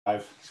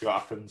See what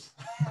happens.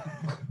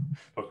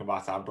 Talking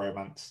about our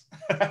bromance.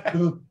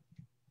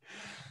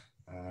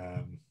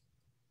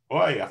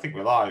 I think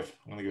we're live.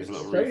 I'm going to give us a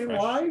little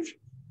refresh. Live.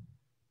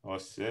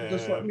 What's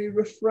Just let me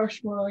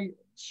refresh my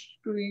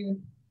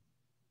screen.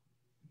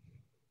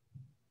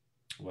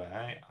 We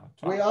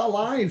are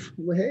live.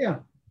 We're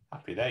here.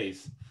 Happy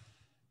days.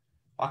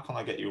 Why can't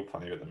I get you up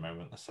on here at the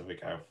moment? Let's have a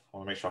go. I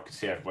want to make sure I can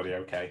see everybody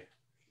okay.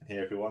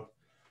 Hear everyone.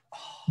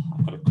 Oh,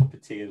 I've got a cup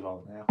of tea as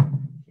well now.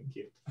 Thank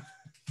you.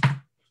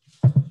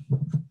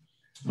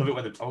 Love it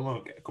when I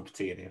want to get a cup of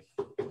tea in here.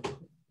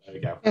 There we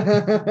go.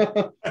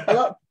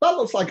 that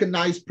looks like a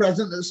nice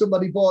present that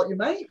somebody bought you,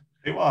 mate.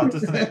 It was,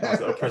 doesn't it? Nice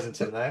little present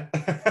in there.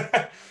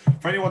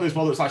 For anyone who's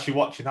that's actually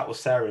watching, that was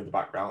Sarah in the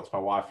background. It's my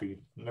wife, who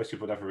most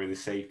people never really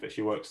see, but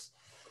she works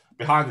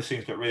behind the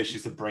scenes, but really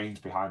she's the brains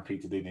behind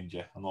Peter the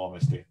Ninja, in all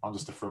honesty. I'm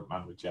just the front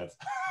man with Jed.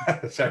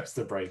 Sarah's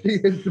the brains. She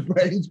is the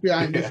brains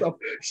behind this stuff.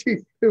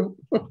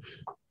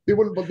 They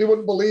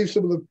wouldn't believe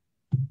some of the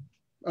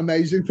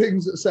amazing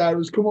things that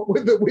Sarah's come up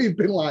with that we've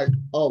been like,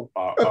 oh.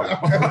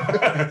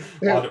 Why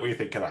don't we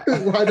think of that?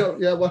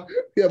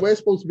 We're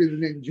supposed to be the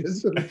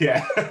ninjas.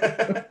 Yeah.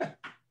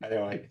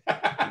 Anyway.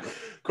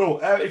 Cool.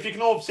 If you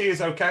can all see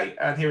us okay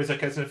and hear us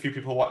okay, there's a few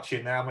people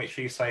watching now. Make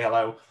sure you say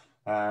hello.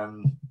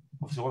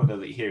 Obviously, I want to know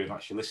that you're here and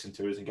actually listen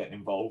to us and getting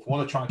involved. We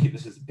want to try and keep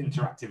this as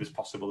interactive as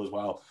possible as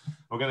well.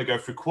 We're going to go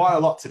through quite a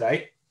lot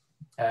today.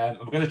 And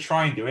we're going to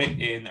try and do it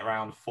in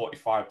around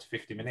 45 to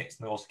 50 minutes,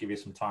 and also give you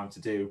some time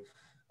to do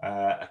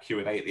a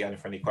Q&A at the end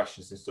for any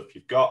questions and stuff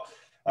you've got.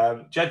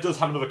 Jed does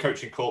have another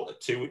coaching call at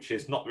 2, which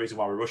is not the reason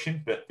why we're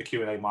rushing, but the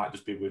Q&A might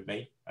just be with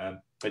me. It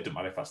doesn't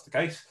matter if that's the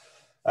case.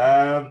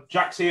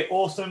 Jack's here.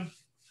 Awesome.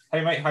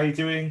 Hey, mate, how you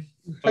doing?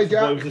 Hey,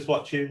 Jack. Is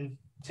watching.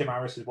 Tim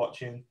Harris is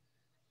watching.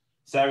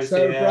 Sarah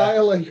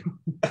Briley.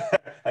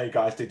 Hey,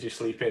 guys, did you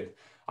sleep in?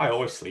 I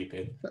always sleep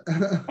in.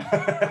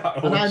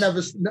 I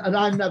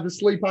never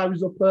sleep. I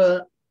was up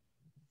at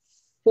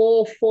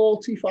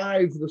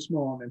 4:45 this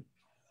morning.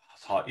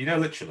 That's hard. You know,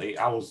 literally,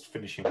 I was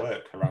finishing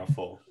work around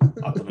 4.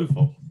 I've done it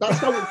 4. That's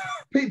how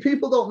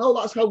people don't know.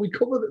 That's how we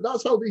cover.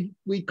 That's how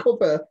we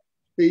cover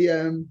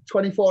the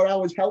 24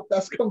 hours help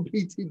desk on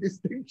PT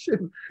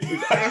Distinction.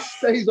 Ash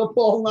stays up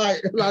all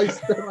night, and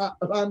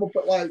I'm up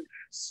at like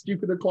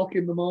stupid o'clock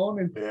in the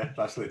morning. Yeah,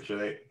 that's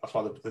literally. That's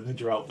why the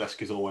Ninja help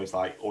desk is always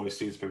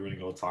seems to be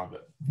running all the time,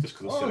 but just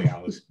because of silly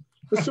hours.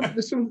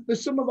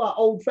 There's some of our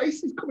old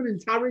faces coming in.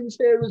 Taryn's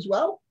here as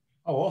well.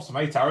 Oh, awesome!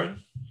 Hey, Taryn.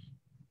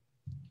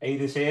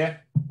 Ada's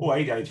here. Oh,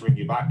 Ada, I need to ring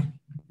you back.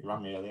 You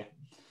rang me earlier.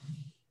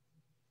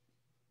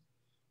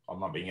 I'm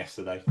not being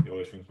yesterday. He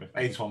always rings me.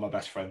 Ada's one of my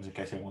best friends, in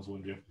case anyone's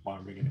wondering why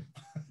I'm ringing him.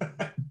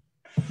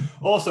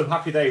 Awesome,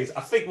 happy days.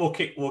 I think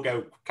we'll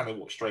go kind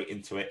of straight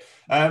into it.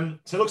 So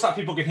it looks like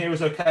people can hear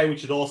us okay,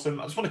 which is awesome.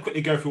 I just want to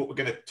quickly go through what we're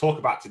going to talk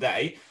about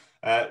today,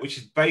 which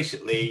is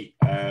basically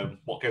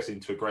what goes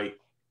into a great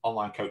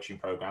online coaching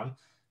program.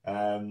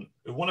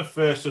 We want to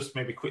first just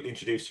maybe quickly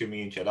introduce who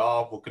me and Jed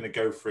are. We're going to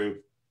go through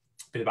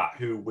a bit about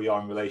who we are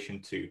in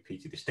relation to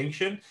PT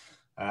Distinction,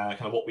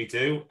 kind of what we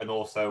do, and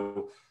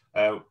also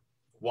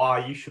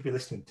why you should be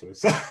listening to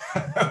us.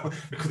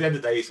 Because at the end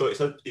of the day,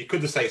 you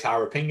could just say it's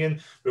our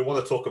opinion. We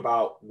want to talk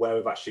about where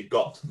we've actually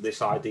got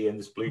this idea and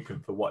this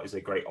blueprint for what is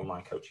a great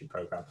online coaching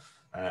program,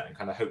 and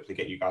kind of hopefully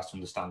get you guys to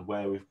understand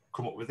where we've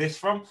come up with this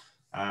from,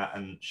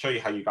 and show you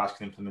how you guys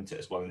can implement it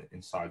as well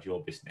inside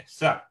your business.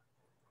 So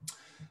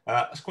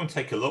let's go and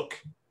take a look.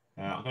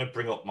 I'm going to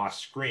bring up my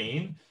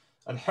screen,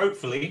 and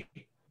hopefully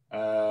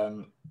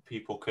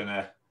people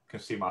can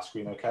see my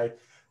screen okay.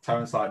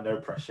 Taryn's like, no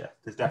pressure.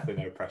 There's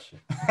definitely no pressure.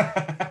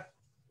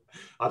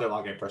 I don't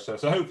like getting pressure.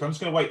 So hopefully, I'm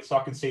just going to wait so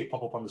I can see it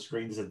pop up on the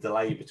screen. There's a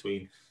delay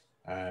between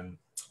the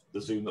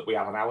Zoom that we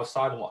have on our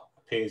side and what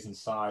appears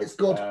inside. It's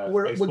good.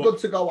 We're good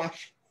to go,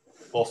 Ash.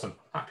 Awesome.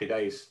 Happy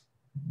days.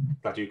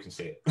 Glad you can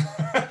see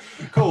it.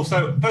 Cool.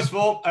 So first of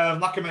all,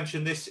 like I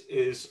mentioned, this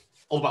is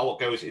all about what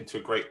goes into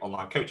a great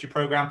online coaching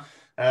program.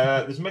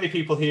 There's many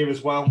people here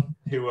as well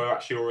who are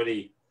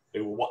actually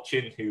who are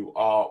watching, who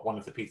are one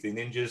of the PT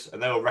Ninjas, and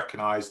they will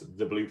recognize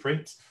the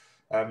blueprint.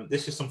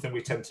 This is something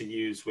we tend to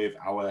use with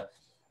our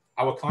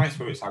clients,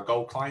 whether it's our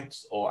gold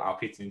clients or our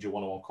PT Ninja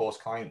 101 course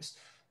clients.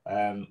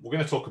 We're going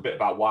to talk a bit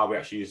about why we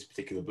actually use a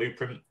particular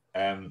blueprint,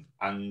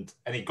 and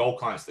any gold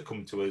clients that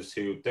come to us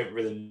who don't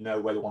really know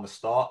where they want to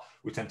start,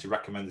 we tend to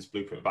recommend this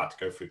blueprint we're about to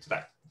go through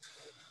today.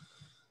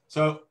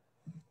 So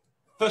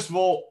first of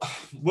all,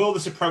 will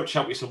this approach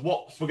help you? So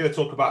what we're going to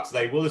talk about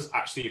today, will this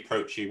actually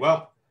approach you?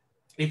 Well,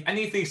 if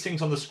any of these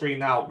things on the screen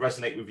now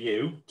resonate with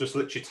you, just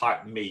literally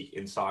type me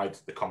inside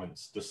the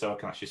comments, just so I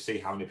can actually see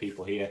how many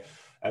people here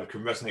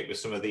can resonate with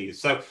some of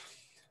these. So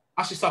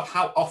ask yourself,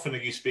 how often are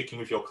you speaking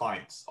with your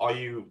clients? Are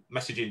you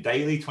messaging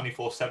daily,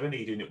 24/7? Are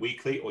you doing it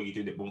weekly, or are you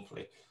doing it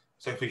monthly?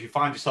 So if you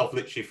find yourself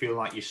literally feeling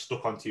like you're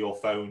stuck onto your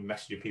phone,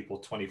 messaging people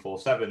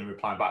 24/7 and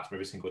replying back to them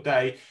every single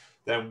day,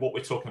 then what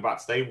we're talking about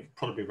today will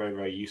probably be very,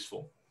 very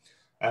useful.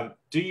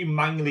 Do you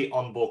manually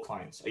onboard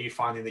clients? Are you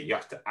finding that you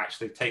have to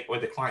actually take, where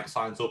the client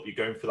signs up, you're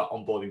going through that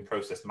onboarding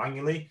process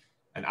manually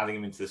and adding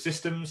them into the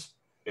systems?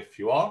 If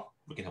you are,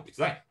 we can help you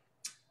today.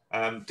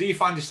 Do you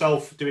find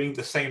yourself doing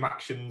the same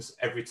actions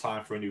every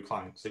time for a new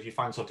client? So if you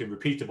find yourself doing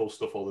repeatable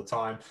stuff all the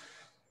time,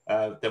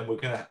 then we're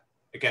going to,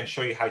 again,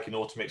 show you how you can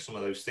automate some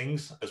of those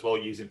things as well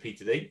using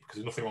P2D, because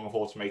there's nothing wrong with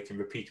automating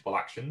repeatable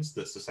actions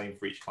that's the same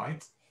for each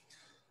client.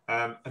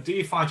 And do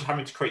you find you're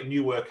having to create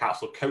new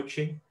workouts or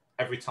coaching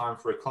every time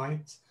for a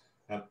client?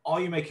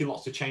 Are you making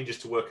lots of changes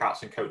to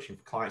workouts and coaching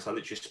for clients? Are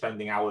literally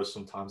spending hours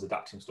sometimes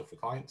adapting stuff for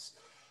clients?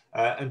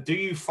 And do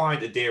you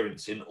find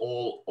adherence in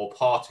all or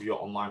part of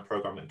your online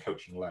program and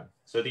coaching learn?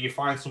 So do you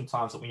find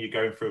sometimes that when you're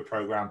going through a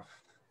program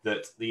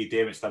that the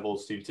adherence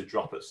levels seem to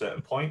drop at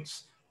certain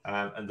points,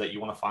 and that you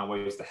want to find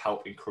ways to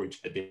help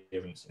encourage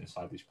adherence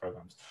inside these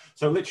programs?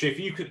 So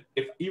literally,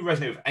 if you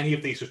resonate with any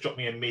of these, just drop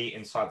me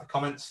inside the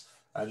comments,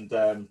 and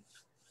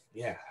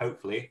yeah,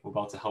 hopefully we'll be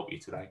able to help you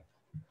today.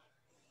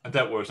 And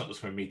don't worry, it's not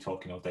just going to be me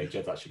talking all day.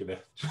 Jed's actually going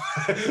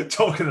to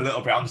talking a little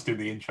bit. I'm just doing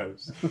the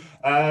intros.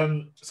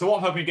 So what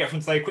I'm hoping to get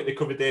from today, quickly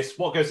covered this,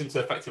 what goes into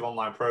an effective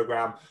online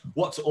program,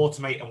 what to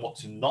automate and what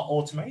to not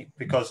automate,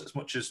 because as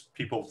much as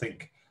people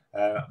think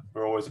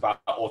we're always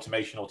about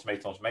automation,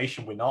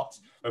 we're not.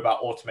 We're about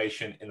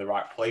automation in the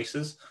right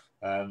places.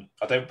 I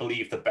don't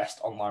believe the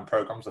best online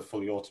programs are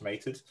fully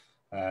automated,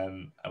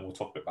 and we'll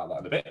talk a bit about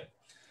that in a bit.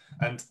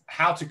 And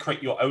how to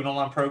create your own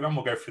online program,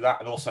 we'll go through that,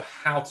 and also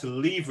how to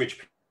leverage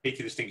PT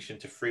Distinction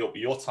to free up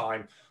your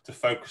time to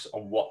focus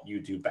on what you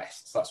do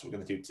best. So that's what we're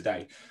going to do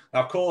today.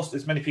 Now, of course,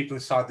 there's many people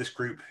inside this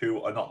group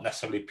who are not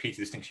necessarily PT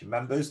Distinction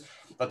members.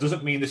 That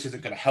doesn't mean this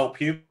isn't going to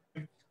help you.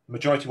 The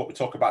majority of what we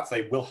talk about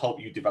today will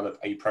help you develop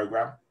a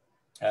program,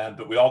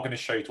 but we are going to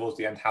show you towards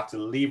the end how to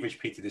leverage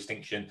PT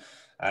Distinction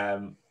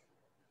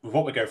with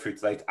what we go through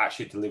today to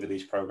actually deliver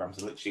these programs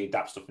and literally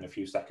adapt stuff in a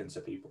few seconds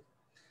to people.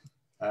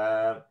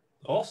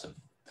 Awesome.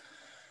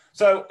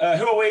 So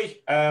who are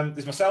we?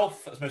 There's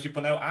myself, as most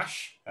people know,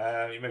 Ash.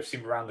 You may have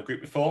seen me around the group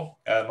before.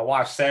 My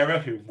wife, Sarah,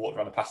 who walked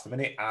around the past a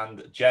minute,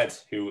 and Jed,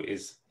 who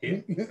is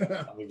here.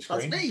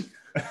 That's me.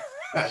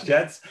 That's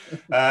Jed.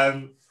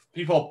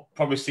 People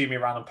probably see me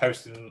around and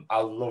posting.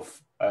 I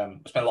love, I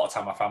spend a lot of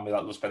time with my family. I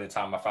love spending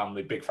time with my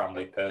family, big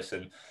family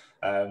person.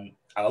 And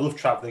I love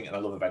traveling and I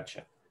love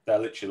adventure. They're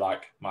literally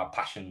like my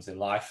passions in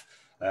life.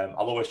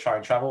 I'll always try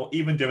and travel,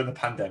 even during the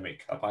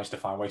pandemic. I managed to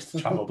find ways to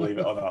travel, believe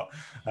it or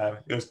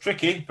not. It was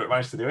tricky, but I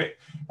managed to do it.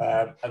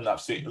 And I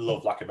absolutely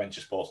love like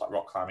adventure sports like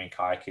rock climbing,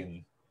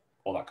 kayaking,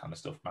 all that kind of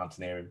stuff,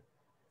 mountaineering.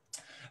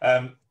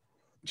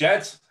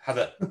 Jed has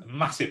a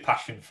massive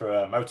passion for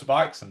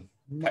motorbikes and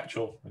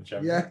petrol in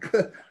general. Yeah,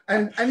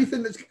 and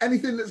anything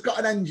that's got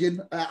an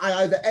engine,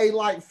 I either A,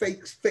 like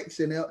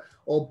fixing it,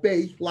 or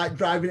B, like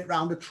driving it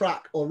around a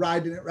track or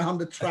riding it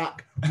around a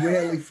track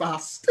really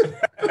fast.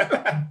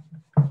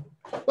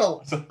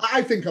 Well,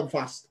 I think I'm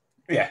fast.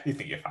 Yeah, you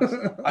think you're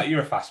fast.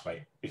 You're a fast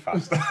mate. You're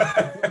fast.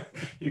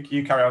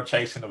 you carry on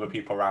chasing other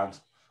people around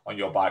on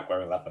your bike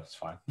wearing leather. It's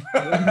fine.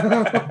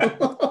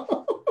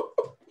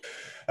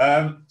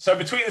 So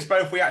between us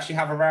both, we actually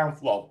have around,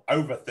 well,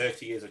 over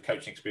 30 years of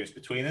coaching experience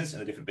between us in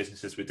the different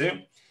businesses we do.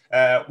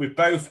 We've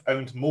both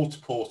owned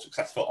multiple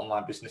successful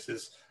online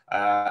businesses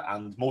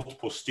and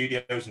multiple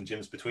studios and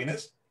gyms between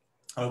us.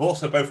 And we've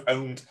also both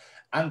owned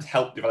and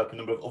helped develop a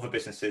number of other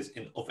businesses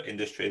in other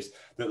industries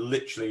that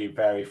literally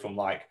vary from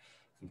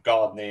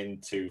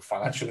gardening to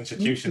financial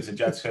institutions in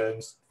Jed's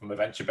terms, from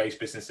adventure-based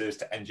businesses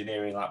to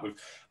engineering. Like,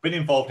 we've been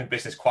involved in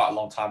business quite a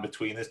long time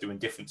between us, doing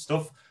different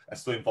stuff, and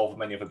still involved with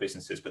many other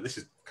businesses. But this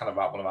is kind of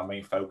one of our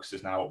main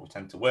focuses now, what we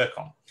tend to work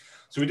on.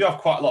 So we do have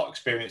quite a lot of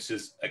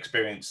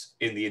experience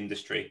in the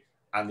industry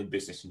and in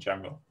business in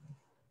general.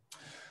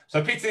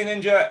 So PT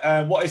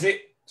Ninja, what is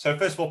it? So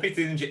first of all, PT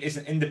Ninja is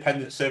an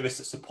independent service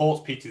that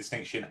supports PT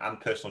Distinction and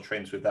personal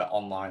trainers with their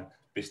online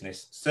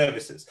business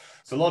services.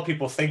 So a lot of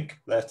people think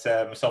that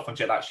myself and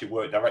Jed actually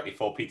work directly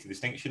for PT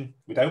Distinction.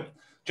 We don't.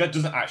 Jed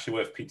doesn't actually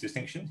work for PT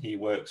Distinction. He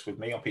works with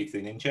me on PT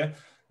Ninja.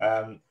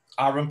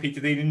 I run PT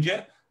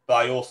Ninja, but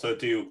I also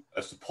do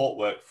a support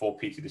work for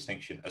PT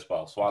Distinction as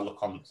well. So I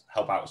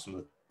help out with some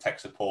of the tech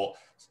support,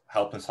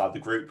 help inside the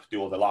group, do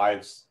all the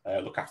lives,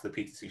 look after the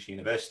PT Distinction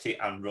University,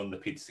 and run the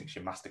PT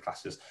Distinction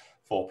masterclasses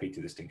for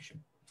PT Distinction.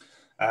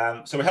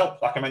 So we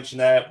help, like I mentioned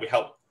there, we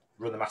help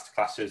run the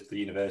masterclasses, the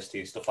university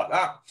and stuff like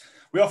that.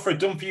 We offer a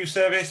done for you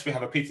service. We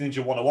have a PT Ninja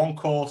 101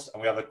 course, and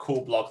we have a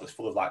cool blog that's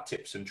full of like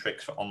tips and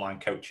tricks for online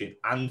coaching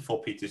and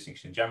for PT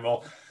Distinction in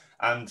general.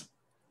 And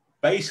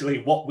basically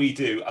what we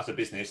do as a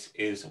business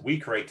is we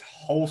create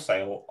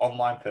wholesale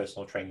online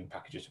personal training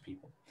packages for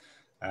people,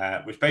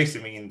 which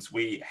basically means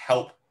we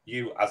help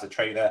you as a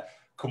trainer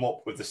come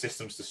up with the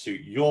systems to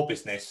suit your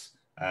business,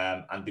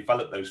 and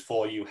develop those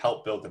for you,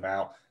 help build them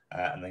out,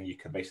 and then you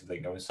can basically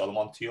go and sell them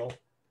on to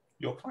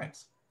your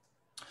clients.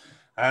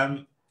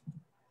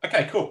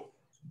 Okay, cool.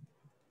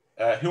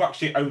 Who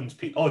actually owns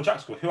PT? Oh,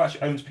 Jack's cool. Who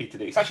actually owns PT?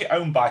 It's actually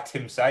owned by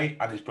Tim Say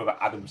and his brother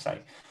Adam Say.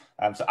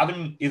 So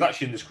Adam is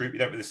actually in this group. You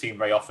don't really see him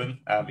very often.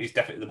 He's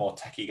definitely the more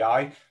techie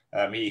guy.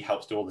 He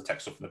helps do all the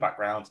tech stuff in the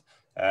background.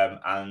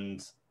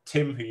 And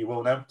Tim, who you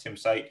will know, Tim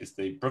Say, is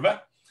the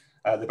brother.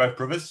 They're both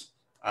brothers,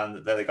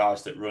 and they're the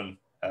guys that run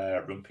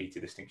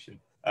PT Distinction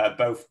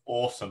both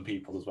awesome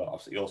people as well,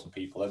 absolutely awesome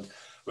people. And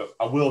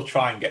I will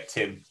try and get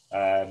Tim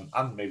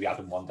and maybe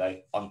Adam one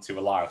day onto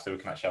a live so we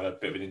can actually have a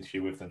bit of an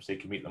interview with them so you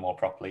can meet them more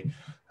properly.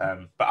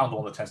 But I'm the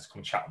one that tends to come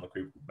and chat on the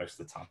group most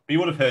of the time. But you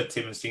would have heard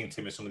Tim and seen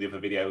Tim in some of the other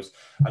videos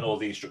and all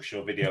the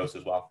instructional videos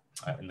as well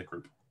in the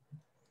group.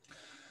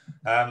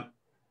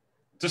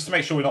 Just to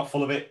make sure we're not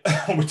full of it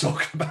when we're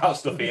talking about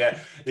stuff here,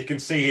 you can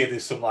see here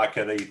there's some like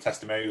the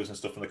testimonials and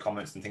stuff in the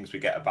comments and things we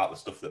get about the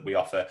stuff that we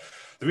offer.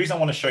 The reason I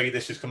want to show you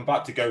this is I'm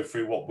about to go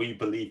through what we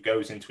believe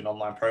goes into an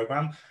online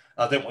program.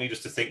 I don't want you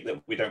just to think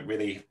that we don't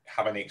really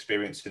have any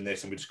experience in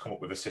this and we just come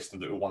up with a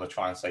system that we want to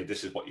try and say,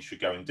 this is what you should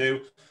go and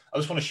do. I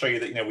just want to show you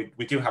that, you know,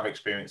 we do have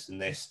experience in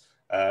this.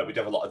 We do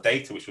have a lot of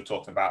data, which we're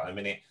talking about in a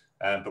minute,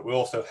 but we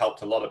also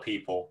helped a lot of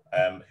people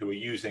who are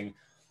using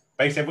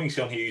basically, everyone you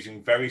see on here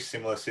using very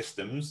similar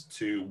systems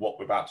to what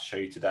we're about to show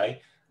you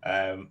today.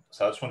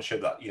 So I just want to show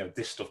that, you know,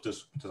 this stuff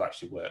does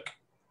actually work.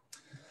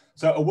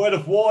 So a word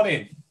of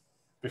warning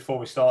before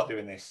we start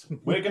doing this.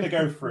 We're going to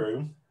go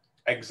through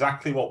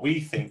exactly what we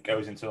think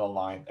goes into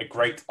a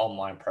great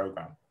online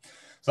program.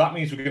 So that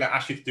means we're going to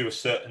ask you to do a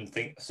certain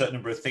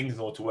number of things in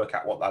order to work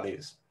out what that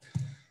is.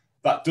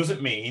 That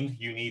doesn't mean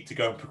you need to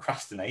go and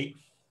procrastinate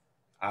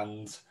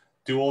and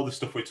do all the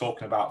stuff we're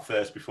talking about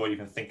first before you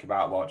even think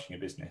about launching a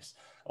business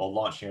or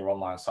launching your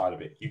online side of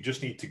it. You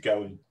just need to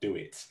go and do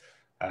it.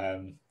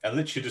 And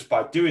literally just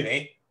by doing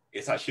it,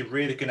 it's actually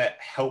really going to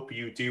help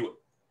you do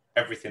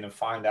everything and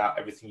find out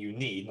everything you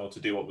need in order to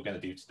do what we're going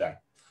to do today.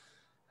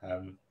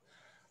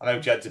 I know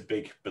Jed's a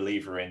big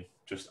believer in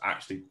just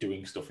actually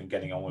doing stuff and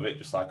getting on with it,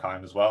 just like I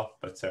am as well.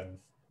 But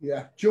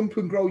yeah, jump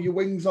and grow your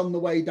wings on the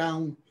way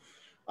down.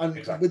 And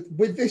exactly.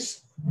 with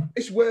this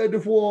word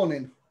of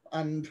warning,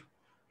 and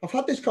I've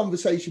had this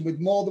conversation with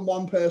more than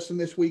one person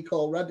this week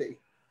already.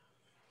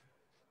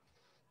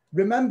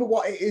 Remember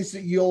what it is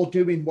that you're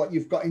doing, what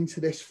you've got into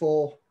this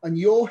for. And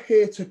you're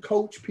here to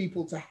coach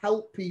people, to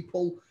help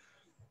people,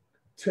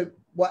 to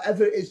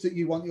whatever it is that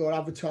you want your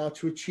avatar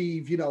to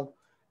achieve. You know,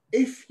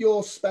 if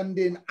you're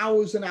spending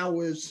hours and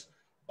hours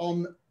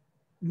on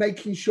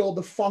making sure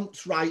the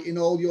font's right in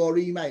all your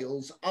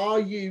emails, are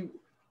you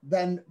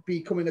then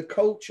becoming a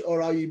coach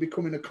or are you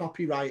becoming a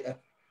copywriter?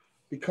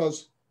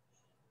 Because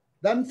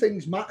them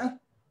things matter,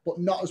 but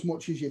not as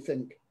much as you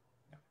think.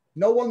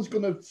 No one's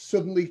going to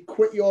suddenly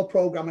quit your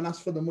program and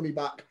ask for the money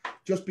back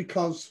just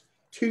because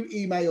 2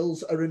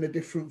 emails are in a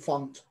different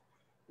font.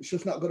 It's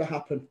just not going to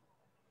happen.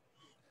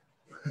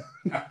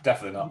 No,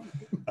 definitely not.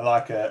 And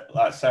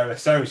like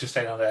Sarah's just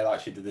saying on there, like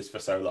she did this for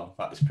so long,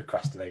 like this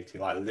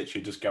procrastinating, like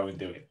literally just go and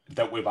do it.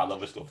 Don't worry about the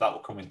other stuff. That will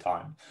come in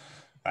time.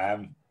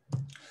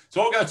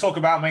 So what we're going to talk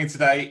about mainly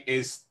today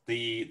is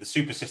the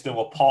super system,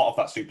 or part of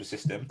that super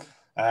system.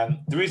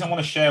 The reason I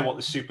want to share what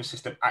the super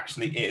system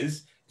actually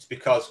is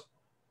because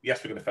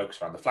yes, we're going to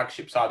focus around the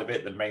flagship side of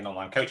it, the main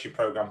online coaching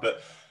program,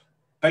 but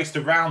based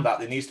around that,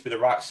 there needs to be the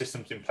right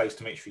systems in place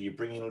to make sure you're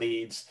bringing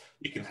leads,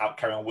 you can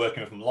carry on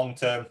working with them long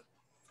term,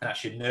 and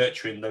actually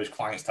nurturing those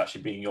clients to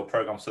actually be in your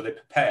program so they're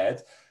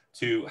prepared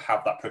to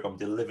have that program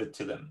delivered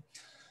to them.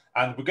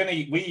 And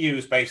we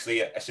use basically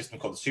a system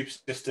called the super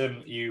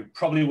system. You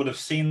probably would have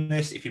seen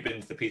this if you've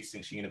been to the Peter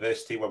Distinction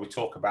University, where we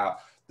talk about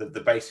the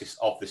basis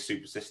of this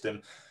super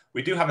system.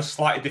 We do have a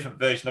slightly different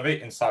version of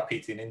it inside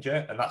PT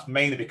Ninja, and that's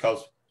mainly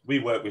because we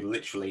work with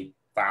literally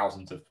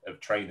thousands of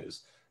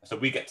trainers. So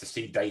we get to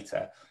see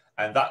data,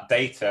 and that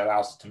data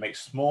allows us to make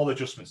small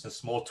adjustments and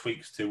small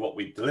tweaks to what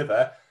we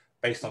deliver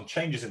based on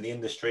changes in the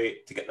industry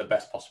to get the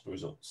best possible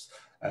results.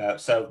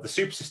 So the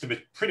super system is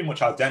pretty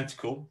much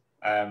identical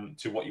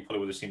to what you probably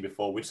would have seen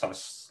before. We just have a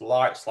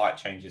slight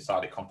change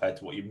inside it compared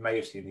to what you may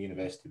have seen in the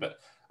university, but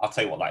I'll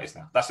tell you what that is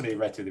now. That's going to be a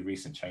relatively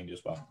recent change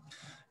as well.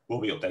 We'll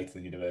be updating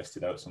the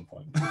university though at some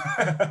point.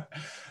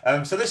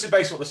 So this is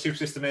basically what the super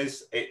system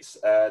is. It's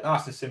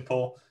nice and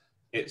simple.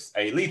 It's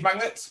a lead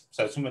magnet,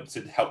 so something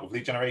to help with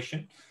lead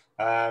generation.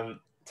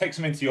 Takes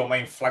them into your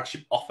main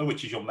flagship offer,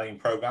 which is your main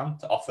program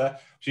to offer,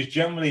 which is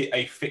generally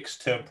a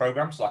fixed term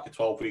program, so like a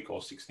 12-week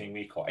or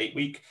 16-week or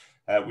 8-week.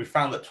 We've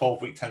found that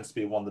 12-week tends to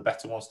be one of the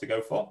better ones to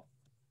go for.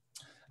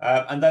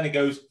 And then it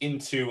goes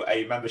into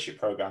a membership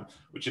program,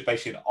 which is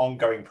basically an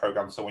ongoing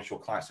program. So once your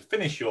clients have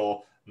finished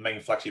your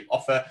main flagship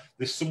offer,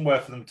 there's somewhere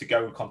for them to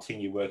go and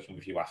continue working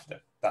with you after.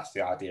 That's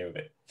the idea of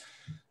it.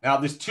 Now,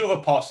 there's 2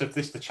 other parts of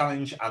this, the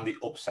challenge and the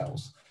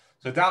upsells.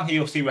 So down here,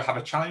 you'll see we have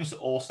a challenge that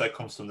also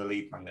comes from the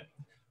lead magnet.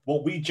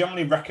 What we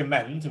generally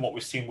recommend and what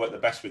we've seen work the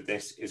best with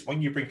this is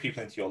when you bring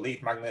people into your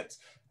lead magnet,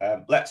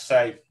 let's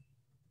say,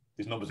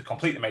 these numbers are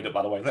completely made up,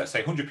 by the way. Let's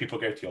say 100 people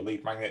go to your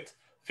lead magnet,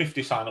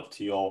 50 sign up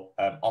to your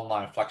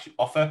online flagship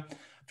offer,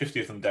 50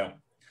 of them don't.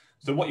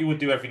 So what you would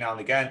do every now and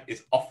again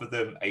is offer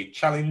them a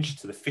challenge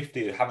to the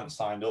 50 that haven't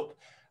signed up.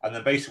 And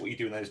then basically what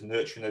you're doing is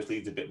nurturing those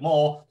leads a bit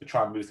more to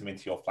try and move them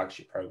into your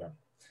flagship program.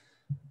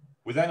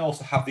 We then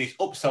also have these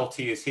upsell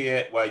tiers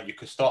here where you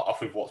could start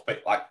off with what's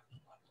like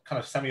kind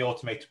of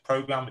semi-automated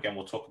program. Again,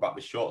 we'll talk about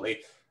this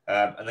shortly.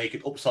 And then you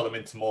could upsell them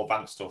into more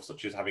advanced stuff,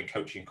 such as having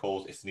coaching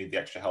calls if they need the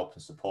extra help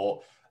and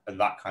support and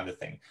that kind of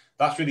thing.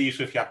 That's really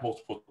useful if you have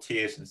multiple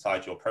tiers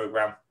inside your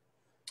program.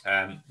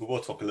 We will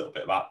talk a little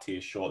bit about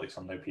tiers shortly,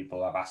 because I know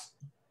people have asked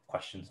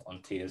questions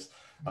on tiers.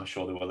 I'm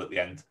sure they will at the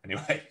end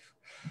anyway.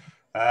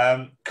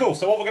 Cool.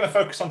 So what we're going to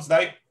focus on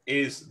today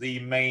is the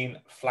main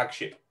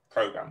flagship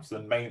program, so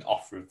the main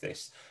offer of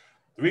this.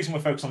 The reason we're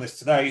focused on this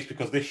today is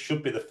because this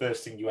should be the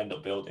first thing you end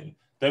up building.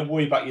 Don't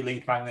worry about your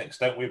lead magnets,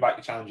 don't worry about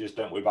your challenges,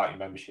 don't worry about your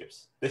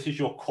memberships. This is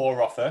your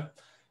core offer,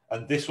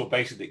 and this will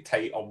basically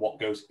dictate on what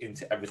goes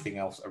into everything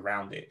else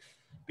around it.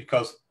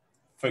 Because,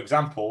 for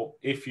example,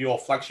 if your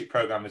flagship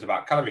program is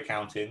about calorie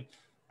counting,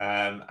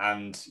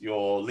 and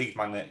your lead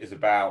magnet is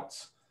about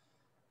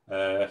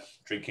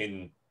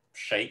drinking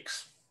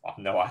shakes, I have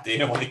no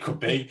idea what it could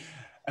be,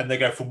 and they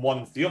go from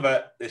one to the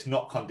other, it's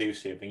not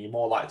conducive, and you're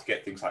more likely to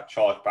get things like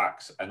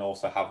chargebacks and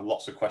also have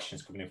lots of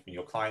questions coming in from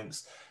your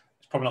clients.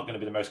 It's probably not going to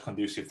be the most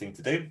conducive thing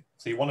to do.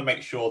 So you want to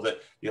make sure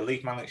that your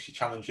lead magnets, your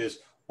challenges,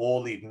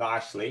 all lead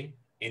nicely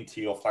into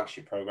your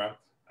flagship program,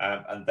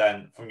 and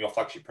then from your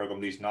flagship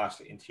program leads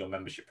nicely into your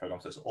membership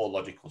program. So it's all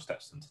logical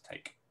steps then to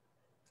take.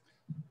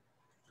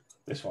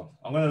 This one,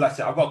 I'm going to let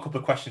it. I've got a couple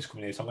of questions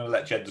coming in, so I'm going to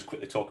let Jed just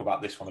quickly talk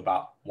about this one,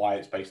 about why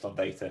it's based on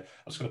data.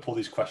 I'm just going to pull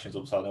these questions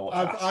up so I know what to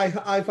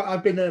ask.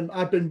 I've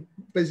been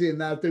busy in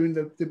there doing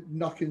the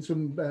knocking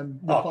some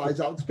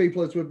replies out to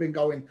people as we've been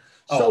going.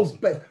 So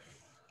awesome.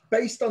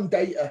 Based on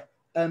data,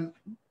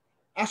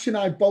 Ash and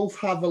I both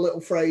have a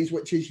little phrase,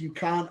 which is you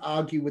can't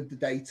argue with the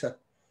data.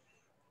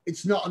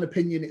 It's not an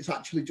opinion, it's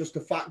actually just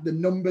a fact. The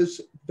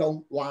numbers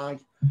don't lie.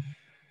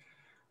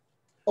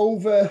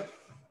 Over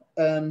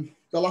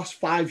the last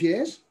 5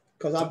 years,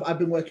 because I've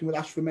been working with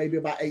Ash for maybe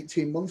about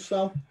 18 months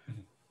now,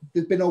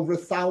 there's been over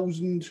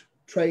 1,000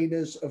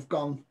 trainers have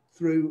gone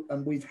through,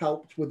 and we've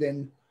helped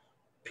within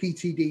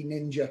PTD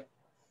Ninja.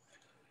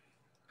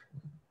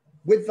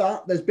 With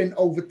that, there's been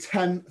over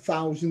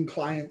 10,000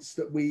 clients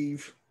that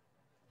we've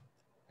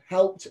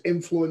helped,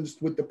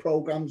 influenced with the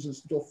programs and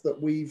stuff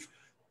that we've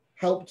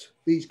helped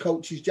these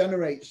coaches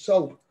generate.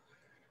 So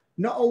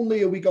not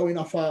only are we going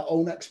off our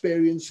own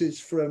experiences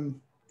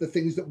from the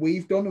things that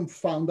we've done and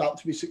found out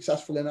to be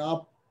successful in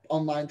our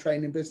online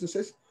training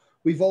businesses,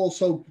 we've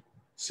also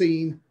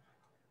seen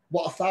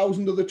what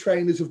 1,000 other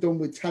trainers have done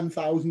with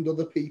 10,000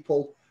 other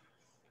people.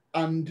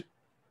 And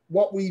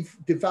what we've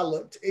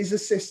developed is a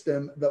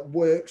system that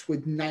works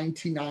with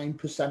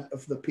 99%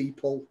 of the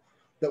people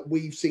that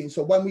we've seen.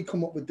 So when we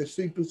come up with the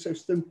super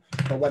system,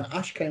 or when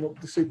Ash came up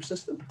with the super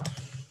system,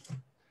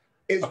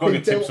 I've got to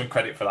give Tim some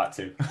credit for that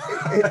too.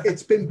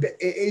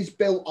 it is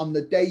built on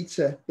the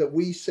data that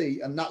we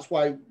see, and that's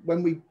why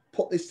when we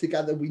put this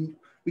together,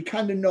 we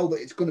kind of know that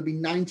it's going to be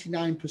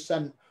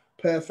 99%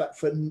 perfect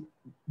for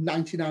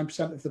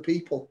 99% of the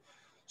people.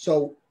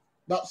 So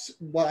that's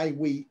why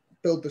we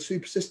build the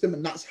super system,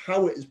 and that's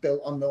how it is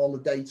built on all the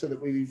data that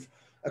we've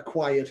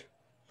acquired.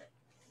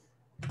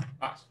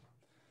 Nice.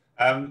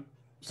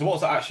 So what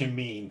does that actually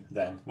mean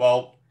then?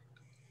 Well,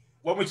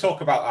 when we talk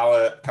about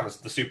our kind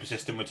of the super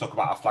system, we talk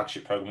about our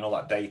flagship program and all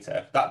that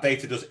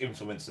data does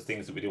influence the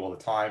things that we do all the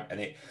time, and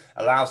it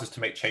allows us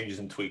to make changes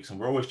and tweaks, and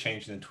we're always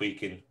changing and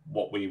tweaking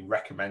what we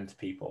recommend to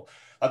people.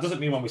 That doesn't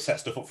mean when we set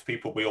stuff up for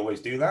people, we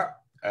always do that.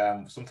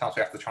 Sometimes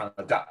we have to try and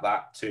adapt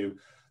that to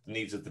the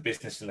needs of the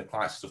business and the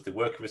clients and stuff they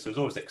work with. So there's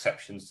always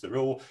exceptions to the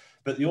rule,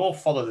 but they all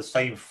follow the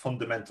same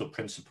fundamental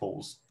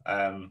principles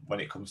when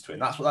it comes to it.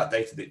 And that's what that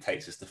data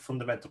dictates, is the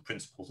fundamental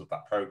principles of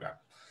that program.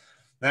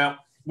 Now,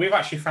 we've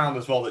actually found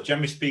as well that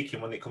generally speaking,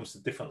 when it comes to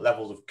different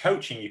levels of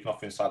coaching you can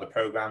offer inside the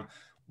program,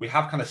 we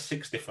have kind of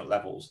 6 different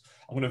levels.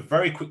 I'm going to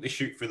very quickly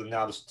shoot through them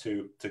now just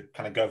to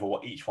kind of go over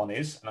what each one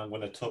is. And I'm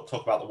going to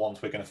talk about the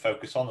ones we're going to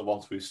focus on, the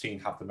ones we've seen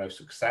have the most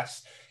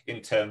success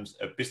in terms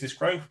of business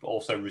growth, but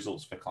also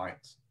results for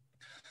clients.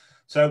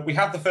 So we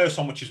have the first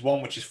one, which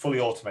is fully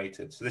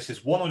automated. So this is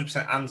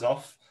 100% hands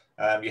off.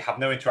 You have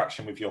no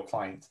interaction with your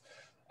client.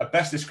 A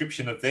best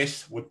description of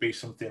this would be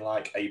something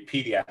like a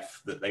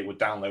PDF that they would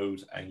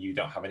download and you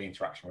don't have any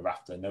interaction with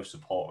after, no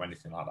support or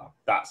anything like that.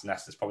 That's in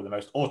essence probably the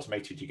most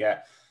automated you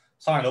get.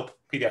 Sign up,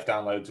 PDF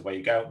downloads, away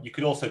you go. You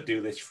could also do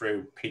this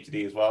through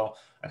PTD as well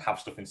and have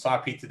stuff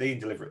inside PTD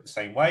and deliver it the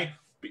same way,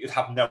 but you'd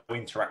have no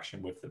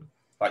interaction with them.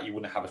 Like you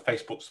wouldn't have a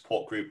Facebook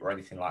support group or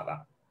anything like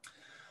that.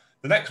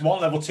 The next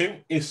one, level 2,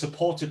 is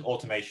supported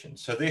automation.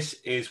 So this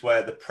is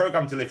where the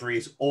program delivery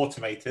is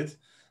automated.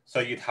 So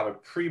you'd have a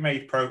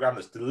pre-made program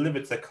that's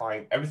delivered to the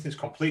client. Everything's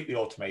completely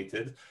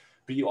automated,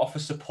 but you offer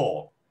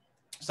support.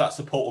 So that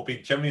support will be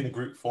generally in a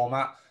group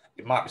format.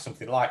 It might be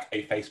something like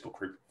a Facebook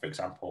group, for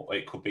example, or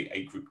it could be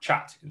a group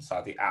chat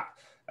inside the app,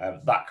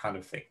 that kind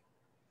of thing.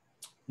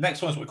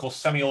 Next one is what we call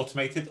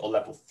semi-automated, or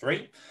level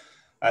 3.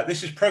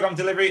 This is program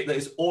delivery that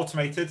is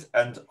automated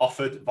and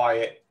offered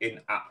via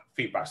in-app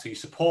feedback. So your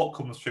support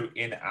comes through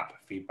in-app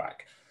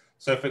feedback.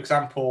 So for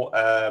example,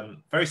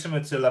 very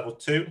similar to level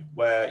 2,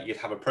 where you'd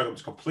have a program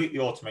that's completely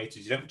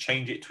automated. You don't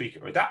change it, tweak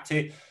it, or adapt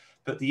it,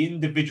 but the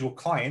individual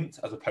client,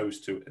 as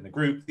opposed to in the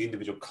group, the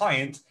individual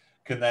client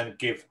can then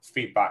give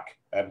feedback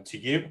to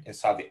you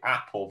inside the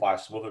app or via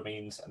some other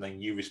means, and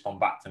then you respond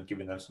back to them,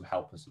 giving them some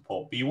help and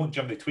support. But you won't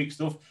generally tweak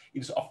stuff,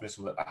 you just offer them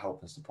some of that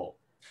help and support.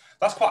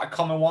 That's quite a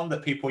common one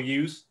that people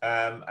use,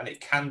 and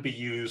it can be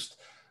used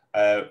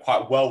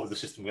quite well with the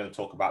system we're going to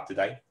talk about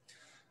today.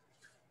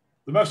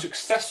 The most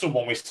successful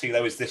one we see,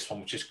 though, is this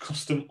one, which is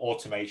custom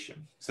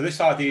automation. So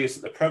this idea is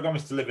that the program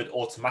is delivered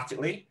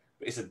automatically,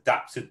 but is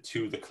adapted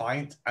to the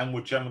client and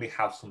will generally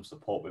have some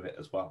support with it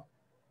as well.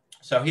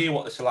 So here,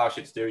 what this allows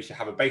you to do is you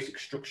have a basic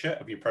structure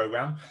of your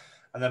program,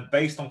 and then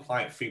based on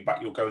client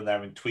feedback, you'll go in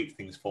there and tweak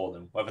things for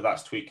them, whether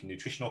that's tweaking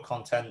nutritional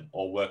content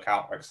or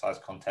workout or exercise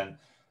content,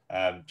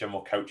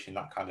 general coaching,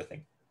 that kind of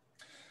thing.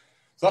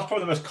 So that's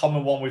probably the most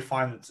common one we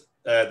find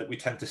that we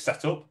tend to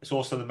set up. It's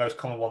also the most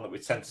common one that we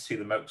tend to see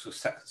the most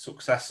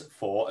success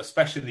for,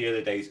 especially in the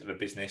early days of a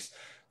business.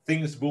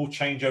 Things will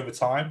change over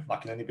time,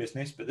 like in any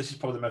business, but this is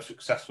probably the most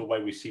successful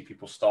way we see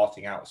people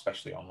starting out,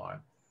 especially online.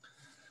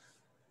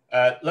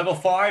 Level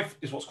 5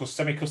 is what's called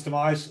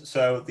semi-customized.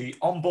 So the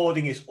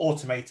onboarding is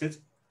automated,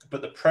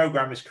 but the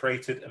program is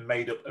created and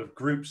made up of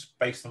groups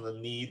based on the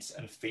needs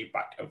and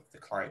feedback of the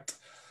client.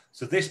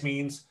 So this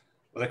means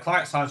when the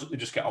client signs up, they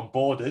just get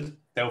onboarded.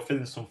 They'll fill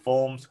in some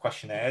forms,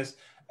 questionnaires,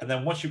 and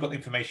then once you've got the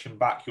information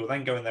back, you'll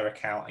then go in their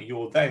account and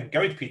you'll then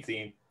go into PT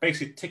and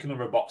basically tick a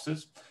number of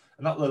boxes,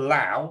 and that will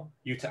allow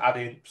you to add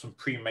in some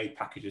pre-made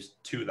packages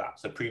to that.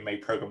 So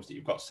pre-made programs that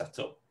you've got set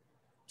up.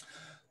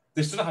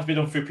 This doesn't have to be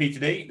done through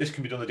PTD. This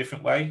can be done a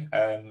different way.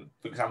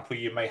 For example,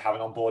 you may have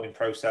an onboarding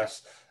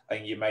process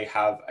and you may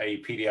have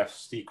a PDF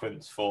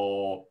sequence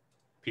for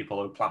people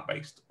who are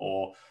plant-based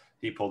or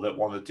people that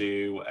want to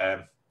do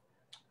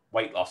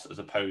weight loss as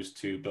opposed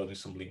to building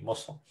some lean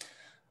muscle,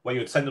 where you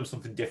would send them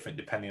something different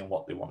depending on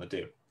what they want to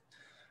do.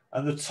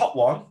 And the top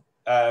one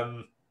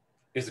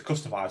is the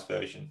customized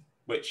version,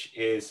 which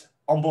is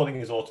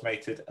onboarding is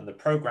automated and the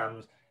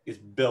program is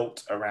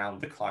built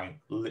around the client,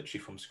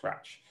 literally from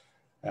scratch.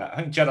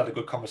 I think Jed had a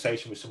good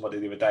conversation with somebody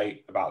the other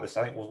day about this.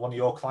 I think it was one of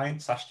your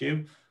clients asked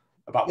you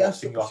about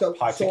what's in your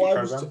high ticket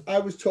program. I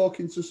was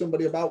talking to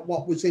somebody about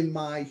what was in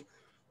my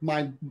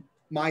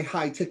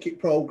high ticket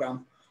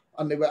program,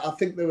 and I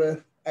think they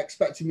were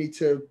expecting me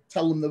to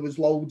tell them there was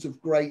loads of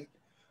great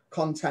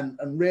content.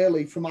 And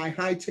really, for my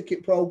high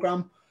ticket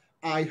program,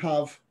 I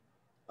have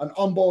an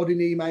onboarding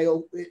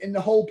email. In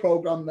the whole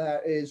program,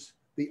 there is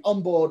the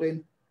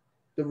onboarding,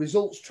 the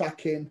results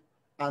tracking,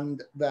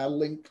 and their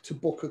link to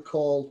book a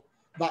call.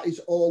 That is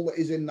all that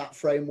is in that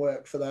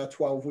framework for their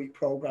 12-week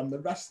program. The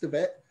rest of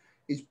it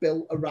is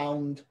built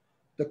around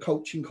the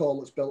coaching call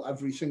that's built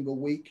every single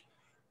week.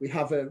 We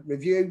have a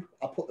review.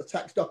 I put the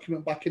text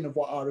document back in of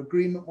what our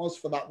agreement was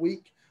for that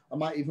week. I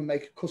might even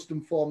make a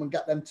custom form and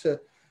get them to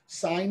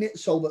sign it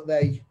so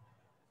that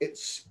it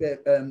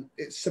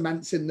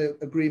cements in the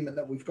agreement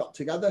that we've got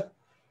together.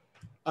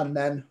 And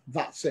then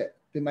that's it.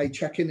 They may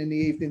check in the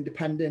evening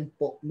depending,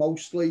 but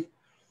mostly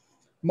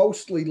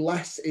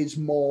less is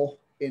more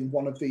in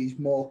one of these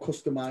more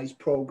customized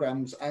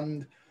programs.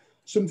 And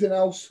something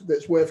else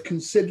that's worth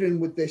considering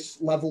with this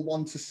level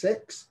 1 to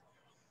 6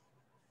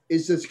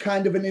 is there's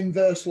kind of an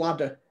inverse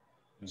ladder.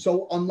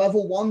 So on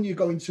level 1, you're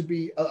going to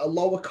be at a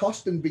lower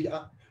cost and be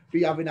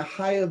having a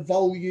higher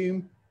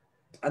volume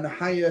and a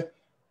higher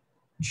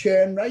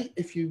churn rate.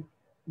 If you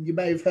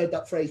may have heard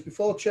that phrase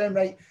before. Churn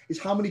rate is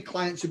how many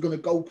clients are going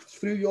to go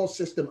through your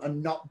system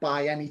and not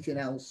buy anything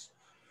else.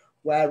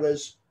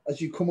 Whereas as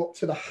you come up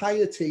to the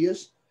higher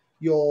tiers,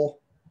 your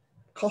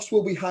cost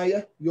will be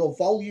higher, your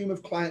volume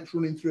of clients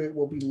running through it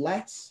will be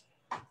less,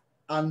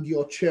 and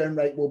your churn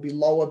rate will be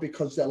lower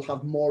because they'll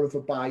have more of a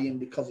buy-in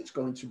because it's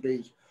going to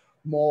be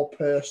more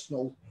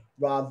personal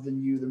rather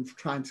than you them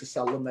trying to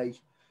sell them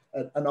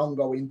an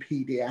ongoing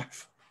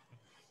PDF.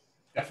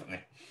 Definitely.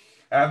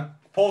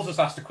 Paul's just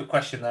asked a quick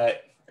question there,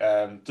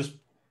 just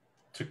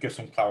to give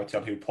some clarity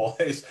on who Paul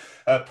is.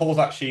 Paul's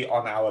actually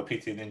on our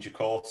PT Ninja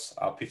course,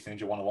 our PT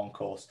Ninja 101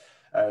 course,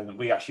 and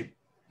we actually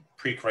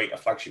pre-create a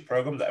flagship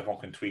program that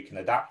everyone can tweak and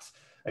adapt.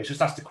 It's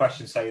just asked the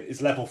question, say,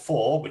 is level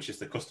 4, which is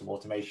the custom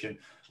automation,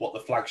 what the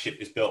flagship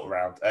is built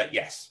around?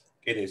 Yes,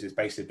 it is. It's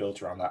basically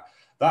built around that.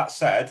 That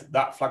said,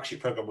 that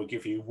flagship program will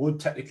give you would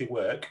technically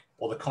work,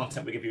 or the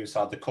content we give you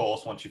inside the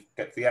course once you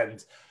get to the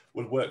end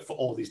would work for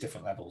all these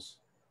different levels.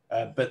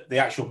 But the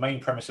actual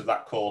main premise of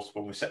that course,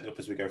 when we set it up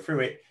as we go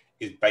through it,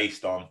 is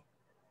based on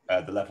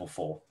the level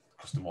 4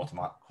 custom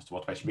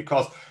automation,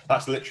 because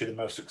that's literally the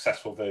most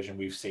successful version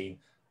we've seen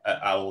at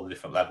all the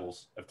different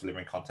levels of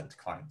delivering content to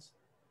clients.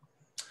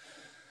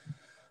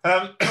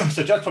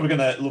 So Jed's probably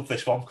going to love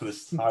this one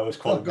because I always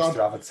call him Mr.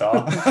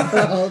 Avatar.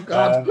 Oh,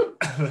 God.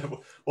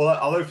 Well,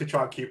 I'll hopefully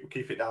try and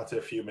keep it down to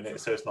a few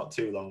minutes so it's not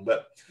too long.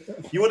 But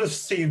you would have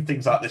seen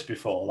things like this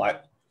before.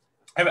 Like,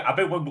 I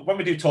bet when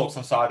we do talks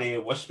on side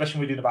here, especially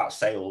when we're doing about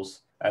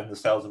sales and the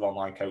sales of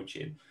online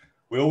coaching,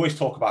 we always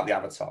talk about the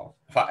avatar.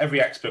 In fact, every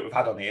expert we've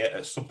had on here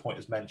at some point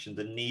has mentioned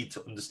the need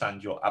to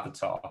understand your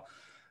avatar.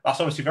 That's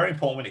obviously very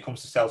important when it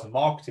comes to sales and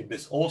marketing, but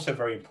it's also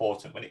very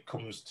important when it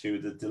comes to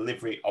the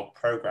delivery of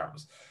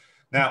programs.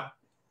 Now,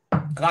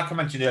 like I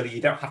mentioned earlier,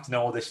 you don't have to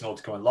know all this in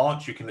order to go and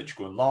launch. You can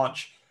literally go and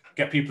launch,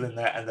 get people in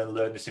there, and then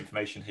learn this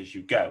information as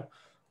you go.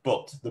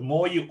 But the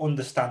more you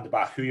understand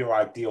about who your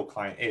ideal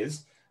client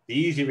is, the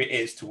easier it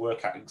is to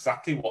work out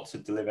exactly what to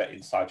deliver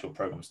inside your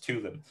programs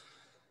to them.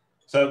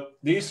 So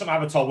these are some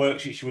avatar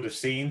worksheets you would have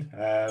seen,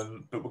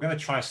 but we're going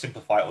to try and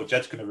simplify it, or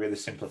Jed's going to really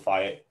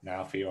simplify it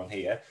now for you on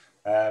here.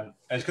 And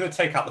it's going to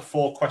take out the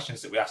 4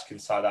 questions that we ask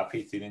inside our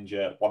PT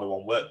Ninja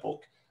 101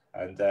 workbook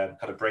and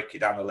kind of break it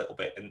down a little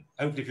bit. And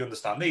hopefully if you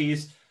understand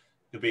these,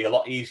 it'll be a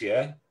lot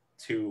easier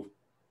to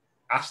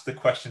ask the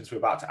questions we're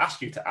about to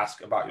ask you to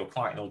ask about your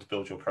client in order to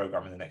build your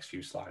program in the next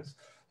few slides.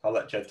 I'll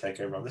let Jed take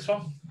over on this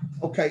one.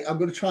 Okay, I'm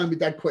going to try and be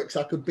dead quick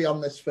so I could be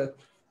on this for...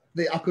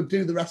 I could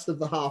do the rest of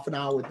the half an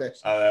hour with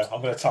this.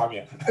 I'm going to time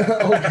you.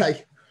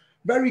 Okay,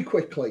 very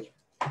quickly.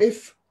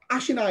 If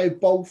Ash and I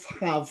both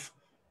have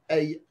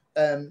a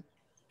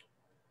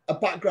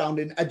background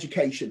in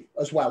education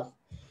as well,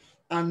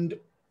 and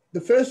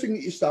the first thing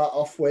that you start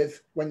off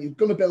with when you're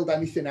going to build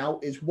anything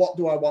out is, what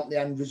do I want the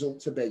end result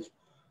to be?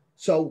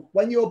 So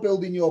when you're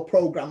building your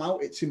program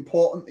out, it's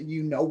important that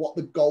you know what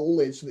the goal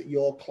is that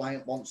your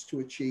client wants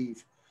to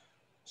achieve.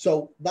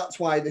 So that's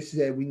why this is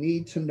here. We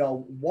need to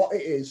know what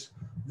it is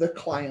the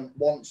client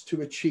wants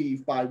to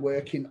achieve by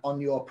working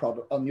on your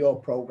product, on your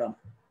program.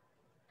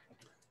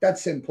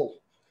 That's simple.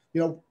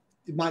 You know,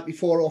 it might be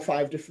 4 or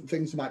 5 different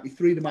things. There might be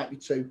 3, there might be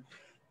 2.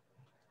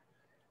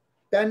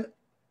 Then,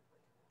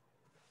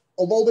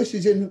 although this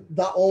is in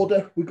that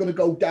order, we're going to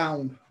go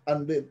down.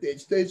 And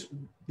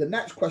the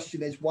next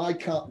question is, why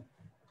can't...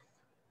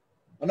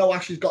 I know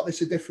Ash has got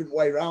this a different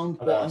way around,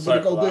 but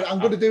I'm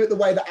going to do it the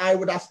way that I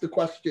would ask the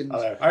questions.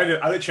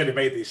 I literally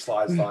made these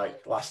slides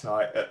like last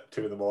night at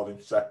 2 in the morning,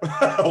 so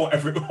or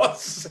whatever it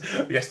was,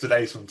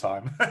 yesterday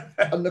sometime.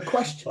 And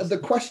the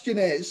question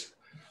is,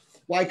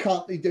 why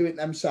can't they do it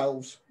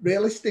themselves?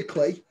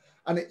 Realistically,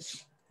 and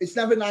it's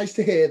never nice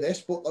to hear this,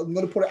 but I'm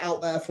going to put it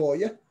out there for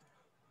you.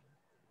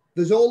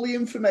 There's all the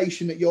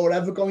information that you're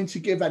ever going to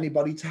give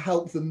anybody to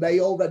help them, they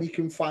already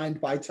can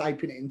find by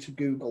typing it into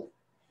Google.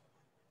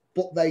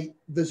 But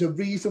there's a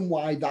reason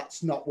why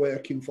that's not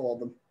working for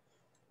them.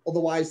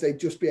 Otherwise, they'd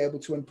just be able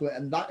to implement.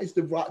 And that is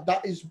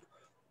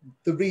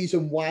the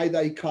reason why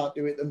they can't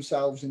do it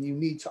themselves. And you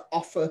need to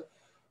offer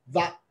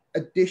that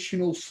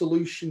additional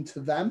solution to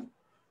them,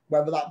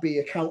 whether that be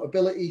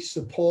accountability,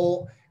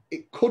 support.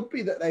 It could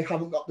be that they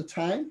haven't got the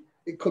time.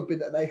 It could be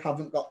that they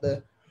haven't got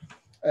the...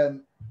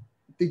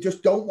 they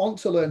just don't want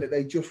to learn it.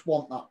 They just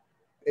want that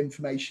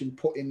information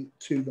put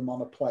into them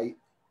on a plate.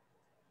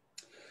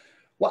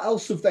 What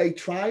else have they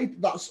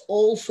tried? That's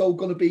also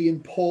going to be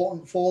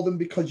important for them,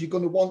 because you're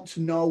going to want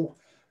to know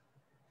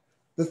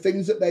the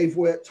things that they've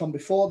worked on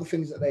before, the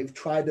things that they've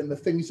tried, and the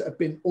things that have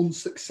been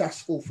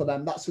unsuccessful for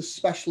them. That's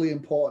especially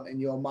important in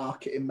your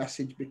marketing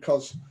message,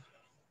 because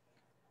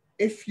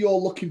if you're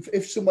looking for,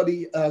 if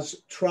somebody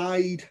has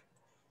tried,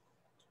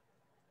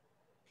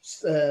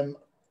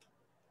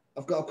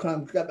 I've got to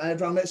kind of get my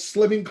head around it,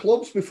 slimming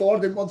clubs before. I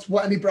didn't want to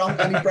put any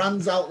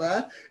brands out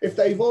there. If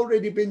they've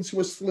already been to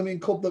a slimming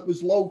club that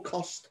was low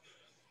cost,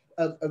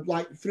 of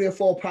like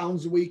 £3 or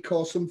 £4 a week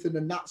or something,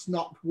 and that's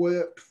not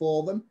worked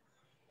for them,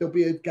 there'll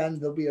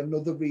be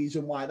another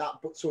reason why that.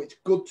 But so it's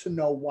good to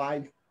know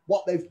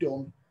what they've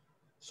done,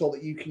 so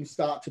that you can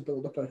start to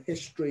build up a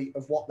history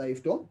of what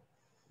they've done.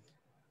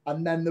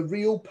 And then the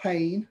real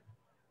pain,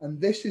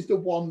 and this is the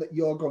one that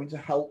you're going to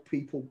help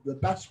people the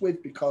best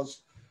with,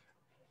 because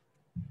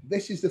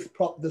this is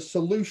the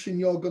solution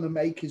you're going to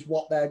make is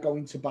what they're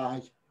going to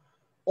buy.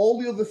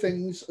 All the other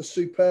things are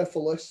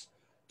superfluous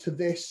to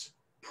this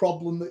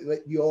problem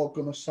that you're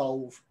going to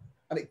solve.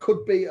 And it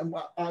could be, and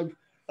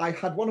I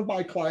had one of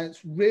my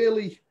clients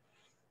really,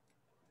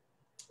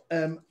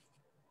 I've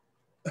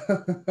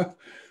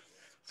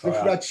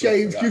read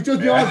Shane's.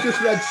 I've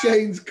just read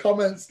Shane's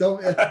comments,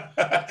 don't you?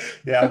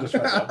 Yeah, I just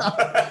read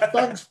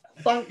them.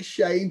 Thanks,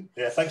 Shane.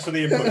 Yeah, thanks for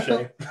the input,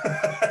 Shane.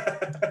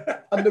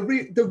 And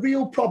the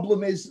real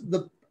problem is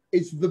the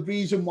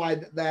reason why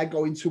they're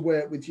going to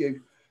work with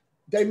you.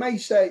 They may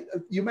say,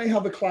 you may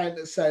have a client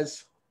that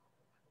says,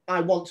 I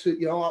want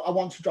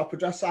to drop a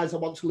dress size, I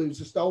want to lose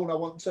a stone,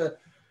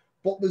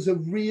 but there's a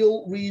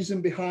real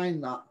reason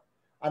behind that.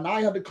 And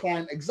I had a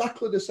client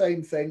exactly the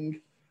same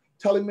thing,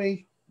 telling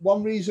me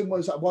one reason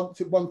was I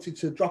wanted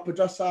to drop a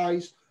dress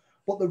size,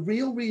 but the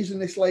real reason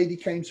this lady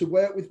came to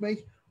work with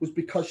me was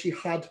because she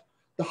had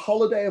the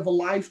holiday of a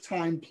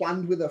lifetime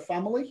planned with her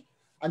family,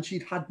 and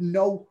she'd had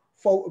no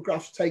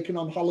photographs taken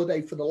on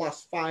holiday for the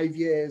last 5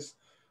 years.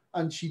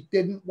 And she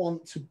didn't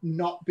want to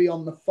not be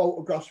on the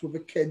photographs with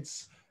the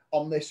kids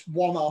on this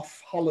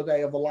one-off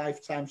holiday of a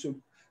lifetime. So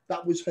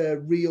that was her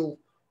real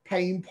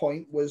pain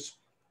point, was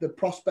the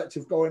prospect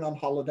of going on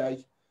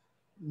holiday,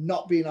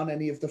 not being on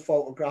any of the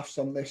photographs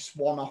on this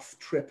one-off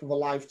trip of a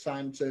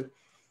lifetime to,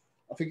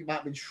 I think it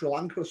might be Sri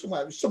Lanka or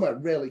somewhere. It was somewhere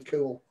really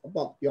cool.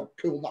 Well,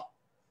 cool, not,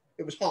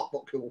 it was hot,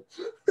 but cool.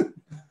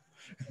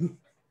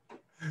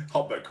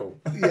 Hot but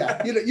cool.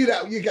 Yeah,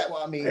 you get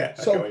what I mean. Yeah,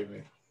 so I get what you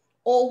mean.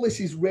 All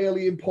this is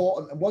really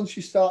important, and once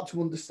you start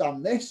to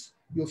understand this,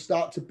 you'll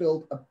start to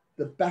build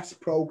the best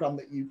program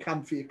that you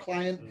can for your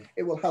client.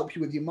 It will help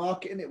you with your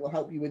marketing. It will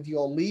help you with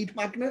your lead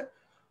magnet.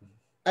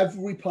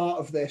 Every part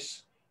of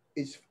this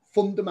is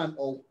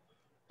fundamental,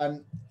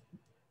 and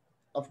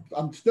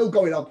I'm still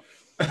going on.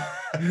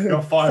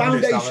 You're 5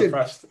 minutes now, I'm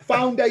impressed.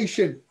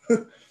 Foundation.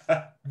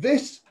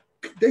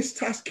 This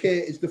task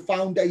here is the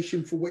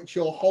foundation for which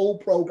your whole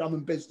program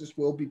and business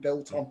will be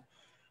built on.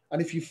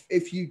 And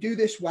if you do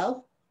this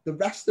well, the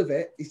rest of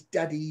it is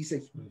dead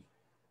easy.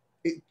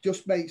 It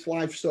just makes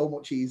life so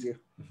much easier.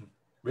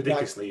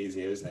 Ridiculously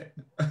easier, isn't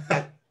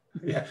it?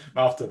 Yeah,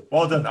 Malton,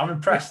 well done. I'm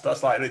impressed.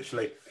 That's like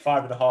literally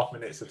 5.5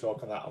 minutes to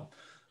talk on that. I'm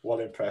well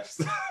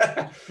impressed.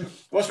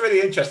 What's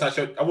really interesting,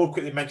 actually, I will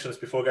quickly mention this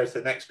before I go to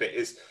the next bit,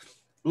 is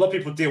a lot of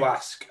people do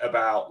ask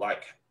about,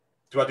 like,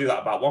 do I do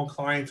that about one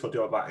client or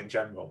do I do that in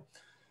general?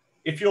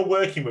 If you're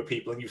working with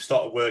people and you've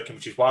started working,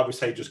 which is why we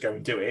say just go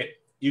and do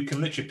it, you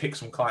can literally pick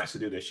some clients to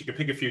do this. You can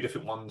pick a few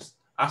different ones,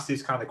 ask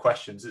these kind of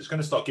questions. It's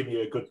going to start giving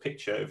you a good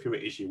picture of who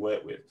it is you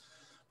work with.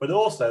 But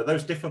also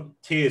those different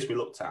tiers we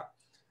looked at,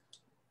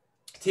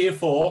 tier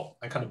 4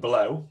 and kind of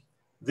below,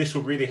 this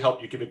will really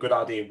help you give a good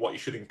idea of what you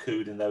should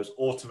include in those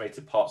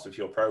automated parts of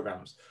your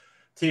programs.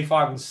 Tier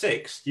 5 and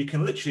 6, you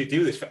can literally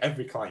do this for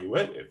every client you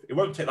work with. It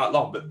won't take that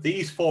long, but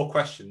these 4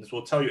 questions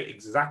will tell you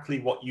exactly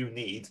what you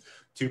need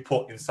to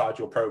put inside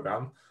your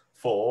program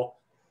for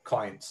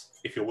clients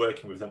if you're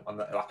working with them on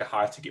like a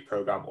higher ticket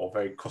program or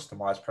very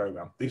customized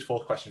program. These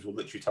 4 questions will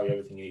literally tell you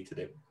everything you need to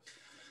do.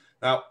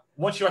 Now,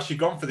 once you've actually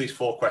gone for these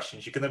 4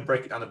 questions, you can then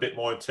break it down a bit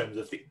more in terms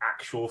of the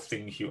actual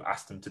things you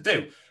ask them to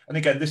do. And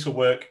again, this will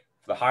work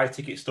for the higher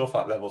ticket stuff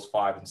like levels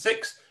 5 and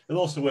 6.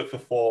 It'll also work for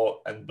 4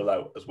 and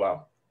below as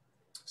well.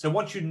 So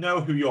once you know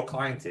who your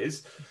client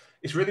is,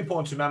 it's really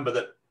important to remember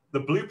that the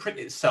blueprint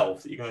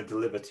itself that you're going to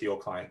deliver to your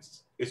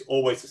clients is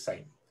always the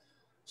same.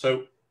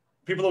 So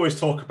people always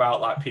talk about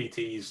like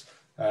PTs,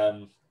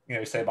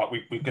 say about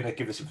we're going to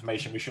give this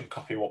information, we shouldn't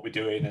copy what we're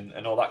doing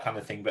and all that kind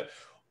of thing. But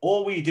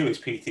all we do as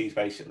PTs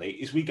basically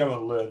is we go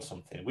and learn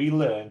something. We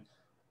learn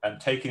and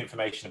take in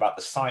information about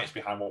the science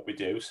behind what we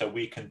do so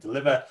we can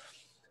deliver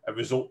a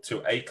result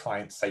to a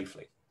client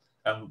safely.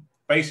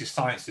 Basic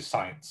science is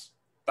science.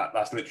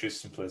 That's literally as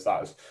simple as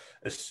that,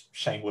 as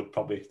Shane would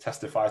probably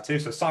testify to.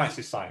 So science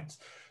is science.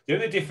 The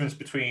only difference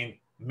between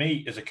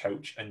me as a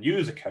coach and you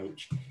as a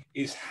coach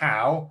is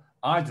how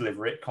I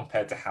deliver it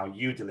compared to how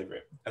you deliver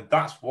it. And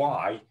that's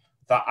why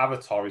that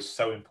avatar is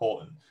so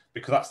important,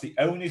 because that's the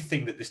only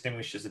thing that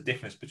distinguishes the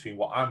difference between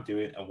what I'm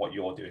doing and what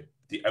you're doing.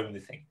 The only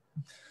thing.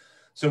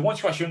 So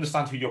once you actually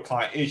understand who your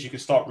client is, you can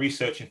start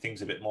researching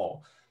things a bit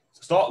more.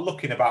 So start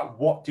looking about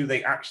what do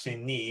they actually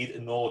need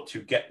in order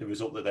to get the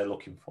result that they're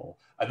looking for.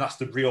 And that's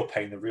the real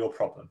pain, the real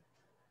problem.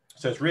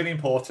 So it's really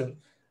important.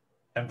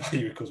 And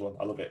value equals 1.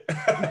 I love it.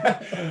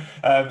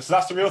 So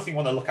that's the real thing you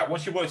want to look at.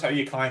 Once you've worked out who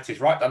your client is,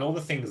 write down all the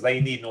things they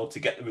need in order to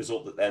get the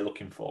result that they're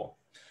looking for.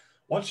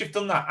 Once you've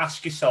done that,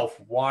 ask yourself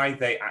why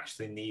they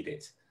actually need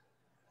it.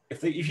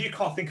 If you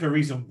can't think of a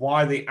reason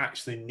why they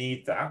actually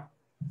need that,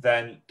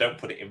 then don't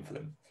put it in for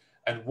them.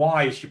 And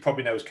why, as you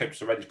probably know as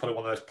coaches already, is probably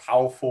one of those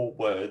powerful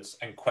words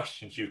and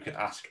questions you can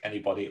ask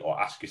anybody or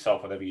ask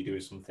yourself whenever you're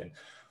doing something.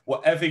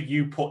 Whatever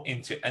you put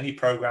into any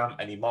program,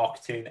 any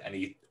marketing,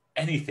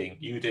 anything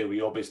you do with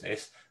your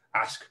business,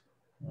 ask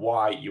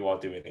why you are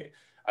doing it.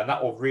 And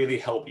that will really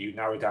help you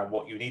narrow down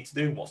what you need to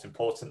do and what's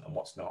important and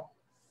what's not.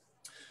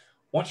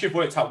 Once you've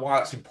worked out why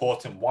that's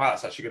important, why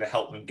that's actually going to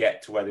help them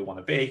get to where they want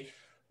to be,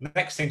 the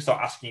next thing,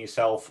 start asking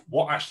yourself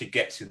what actually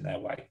gets in their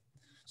way.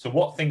 So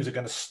what things are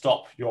going to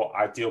stop your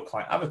ideal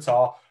client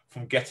avatar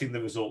from getting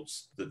the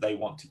results that they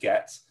want to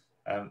get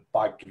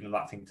by giving them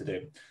that thing to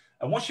do.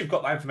 And once you've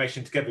got that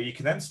information together, you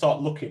can then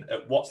start looking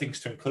at what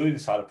things to include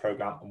inside a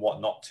program and what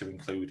not to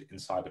include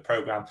inside the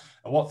program,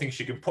 and what things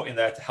you can put in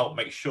there to help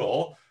make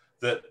sure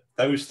that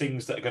those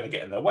things that are going to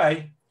get in their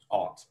way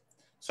aren't.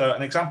 So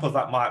an example of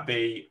that might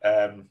be,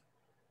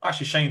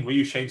 actually,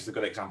 Shane's a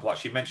good example.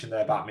 Actually, you mentioned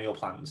there about meal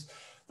plans.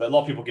 That a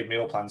lot of people give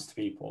meal plans to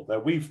people. Though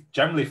we've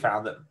generally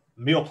found that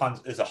meal plans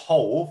as a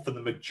whole, for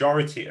the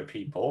majority of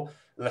people,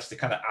 unless they're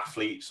kind of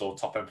athletes or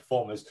top-end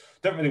performers,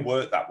 don't really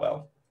work that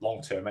well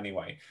long-term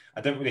anyway,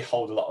 and don't really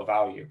hold a lot of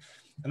value.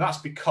 And that's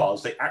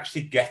because they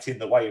actually get in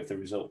the way of the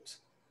result.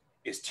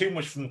 It's too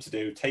much for them to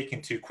do,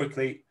 taken too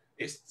quickly.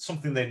 It's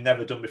something they've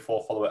never done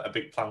before, follow a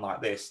big plan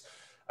like this.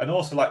 And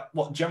also, like,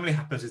 what generally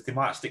happens is they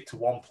might stick to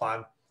one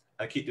plan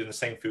and keep doing the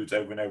same foods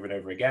over and over and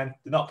over again.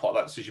 They're not part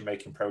of that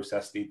decision-making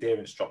process. The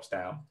adherence drops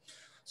down.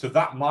 So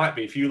that might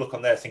be, if you look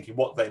on there thinking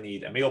what they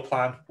need, a meal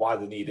plan, why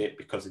they need it,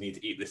 because they need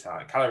to eat this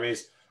amount of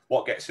calories,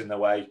 what gets in their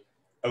way,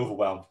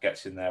 overwhelm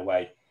gets in their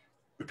way,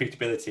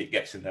 repeatability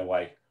gets in their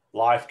way,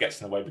 life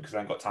gets in the way because they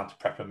haven't got time to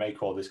prep and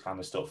make all this kind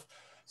of stuff.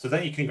 So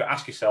then you can either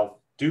ask yourself,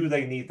 do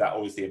they need that,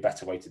 or is there a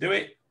better way to do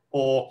it?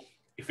 Or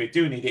if they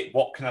do need it,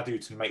 what can I do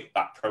to make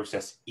that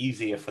process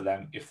easier for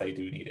them if they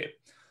do need it?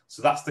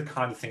 So that's the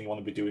kind of thing you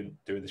want to be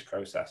doing this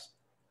process.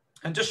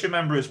 And just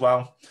remember as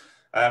well,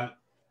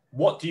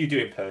 what do you do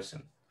in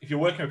person? If you're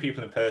working with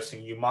people in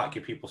person, you might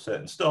give people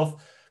certain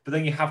stuff, but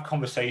then you have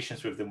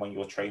conversations with them when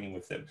you're training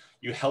with them.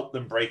 You help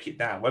them break it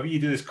down. Whether you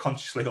do this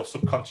consciously or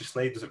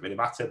subconsciously, it doesn't really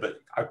matter, but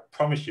I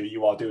promise you,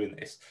 you are doing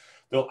this.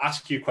 They'll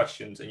ask you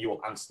questions and you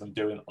will answer them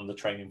doing on the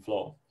training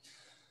floor.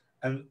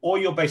 And all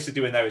you're basically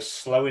doing there is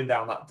slowing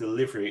down that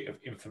delivery of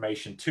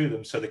information to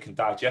them so they can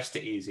digest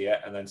it easier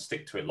and then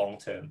stick to it long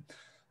term.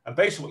 And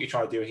basically what you're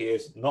trying to do here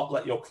is not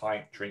let your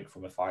client drink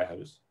from a fire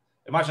hose.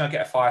 Imagine I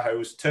get a fire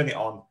hose, turn it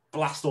on,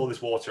 blast all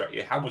this water at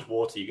you. How much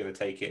water are you going to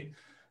take in?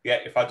 Yeah,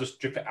 if I just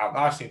drip it out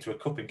nicely into a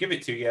cup and give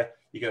it to you,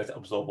 you're going to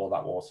absorb all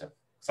that water.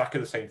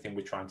 Exactly the same thing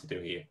we're trying to do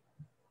here.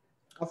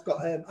 I've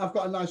got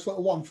a nice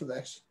little one for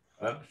this.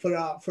 For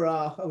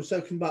our, I was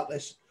talking about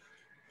this.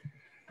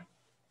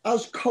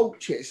 As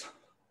coaches,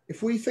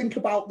 if we think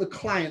about the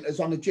client as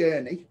on a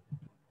journey,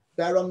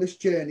 they're on this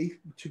journey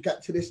to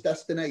get to this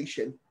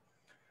destination.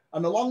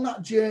 And along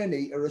that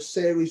journey are a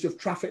series of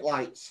traffic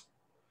lights.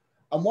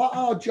 And what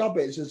our job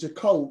is as a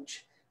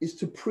coach is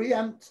to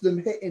preempt them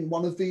hitting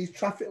one of these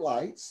traffic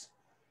lights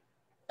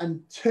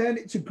and turn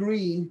it to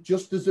green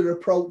just as they're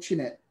approaching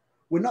it.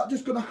 We're not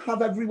just going to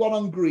have everyone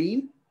on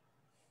green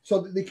so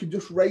that they can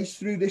just race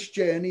through this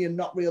journey and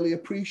not really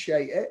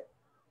appreciate it.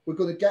 We're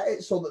going to get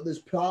it so that there's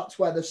parts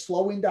where they're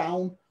slowing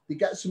down, they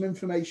get some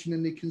information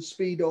and they can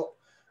speed up.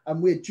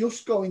 And we're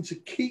just going to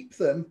keep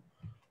them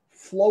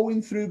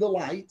flowing through the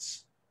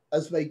lights.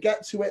 As they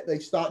get to it, they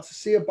start to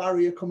see a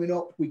barrier coming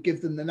up. We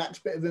give them the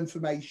next bit of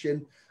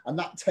information, and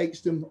that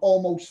takes them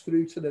almost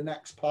through to the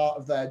next part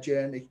of their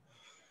journey.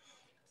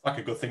 Like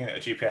a good thing that a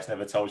GPS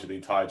never tells you the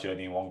entire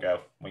journey in one go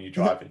when you're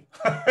driving.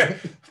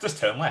 Just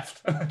turn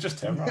left, just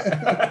turn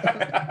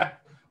right.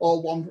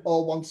 all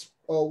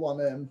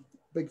one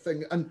big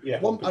thing. And yeah,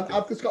 and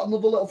I've just got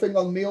another little thing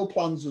on meal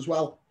plans as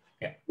well.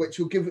 Yeah, which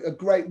will give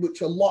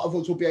which a lot of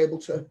us will be able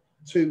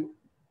to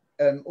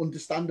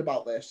understand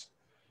about this.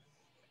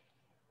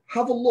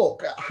 Have a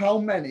look at how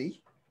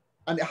many,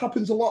 and it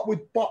happens a lot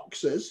with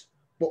boxers,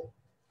 but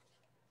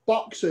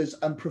boxers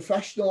and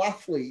professional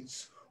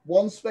athletes,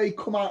 once they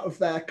come out of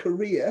their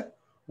career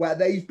where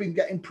they've been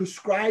getting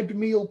prescribed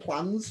meal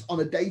plans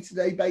on a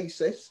day-to-day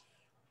basis,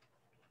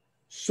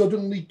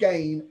 suddenly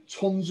gain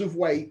tons of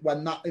weight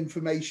when that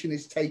information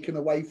is taken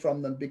away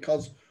from them,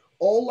 because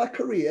all their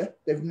career,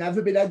 they've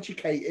never been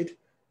educated.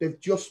 They've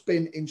just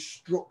been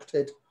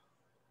instructed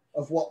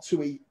of what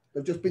to eat.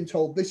 They've just been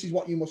told, this is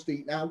what you must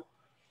eat now.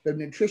 The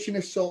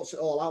nutritionist sorts it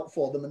all out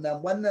for them. And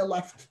then when they're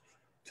left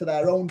to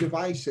their own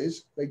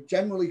devices, they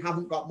generally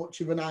haven't got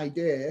much of an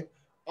idea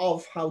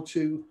of how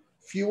to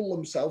fuel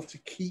themselves to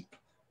keep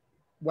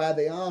where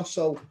they are.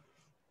 So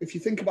if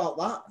you think about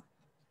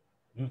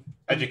that,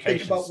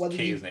 education is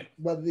key, isn't it?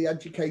 Whether the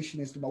education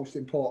is the most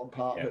important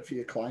part of it for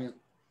your client.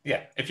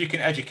 Yeah, if you can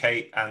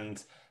educate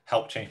and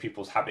help change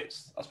people's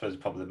habits, I suppose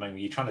probably the main.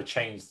 You're trying to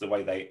change the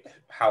way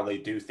how they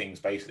do things.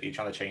 Basically, you're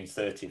trying to change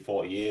 30,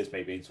 40 years,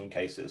 maybe in some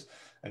cases,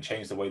 and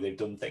change the way they've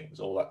done things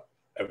all that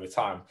over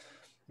time.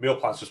 Meal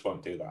plans just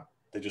won't do that.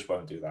 They just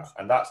won't do that,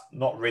 and that's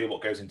not really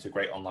what goes into a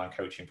great online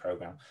coaching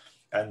program.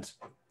 And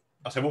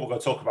I say what we're going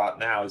to talk about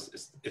now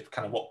is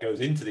kind of what goes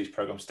into these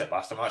programs step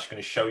by step. I'm actually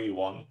going to show you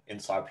one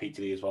inside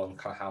PTD as well, and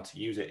kind of how to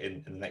use it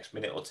in the next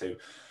minute or two.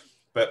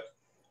 But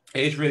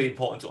it is really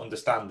important to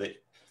understand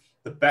that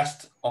the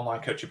best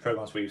online coaching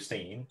programs we've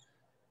seen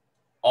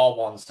are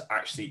ones to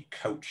actually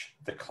coach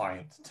the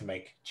client to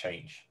make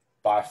change.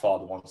 By far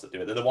the ones that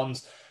do it. They're the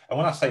ones, and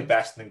when I say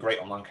best and great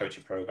online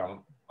coaching program,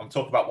 I'm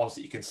talking about ones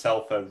that you can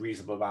sell for a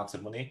reasonable amount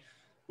of money.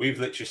 We've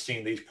literally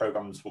seen these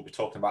programs, what we're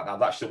talking about now.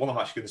 That's the one I'm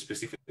actually going to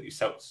specifically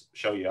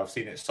show you. I've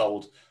seen it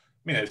sold,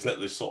 as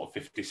little as sort of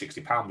 50,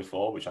 60 pounds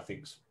before, which I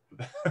think is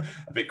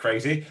a bit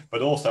crazy,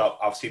 but also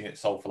I've seen it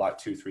sold for like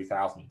 $2,000,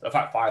 $3,000, in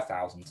fact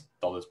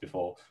 $5,000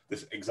 before,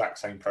 this exact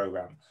same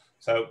program.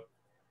 So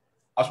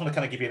I just want to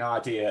kind of give you an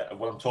idea of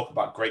when I'm talking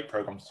about great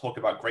programs,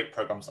 talking about great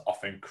programs that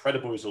offer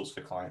incredible results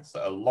for clients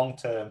that are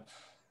long-term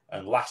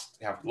and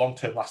have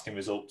long-term lasting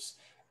results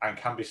and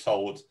can be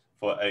sold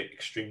for an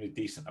extremely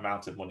decent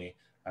amount of money,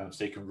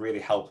 so you can really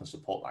help and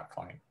support that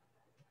client.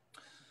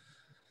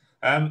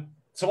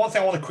 So one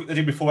thing I want to quickly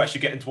do before we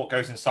actually get into what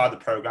goes inside the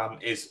program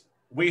is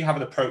we have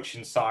an approach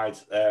inside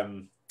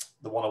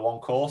the one-on-one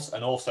course,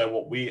 and also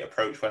what we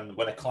approach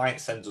when a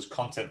client sends us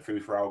content through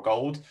for our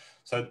gold.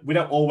 So we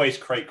don't always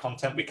create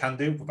content. We can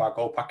do with our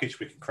gold package.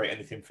 We can create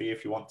anything for you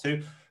if you want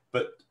to,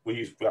 but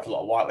we have a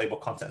lot of white label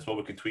content as well.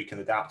 We can tweak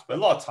and adapt, but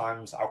a lot of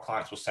times our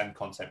clients will send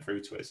content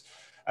through to us.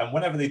 And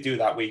whenever they do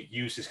that, we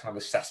use this kind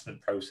of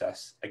assessment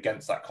process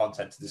against that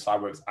content to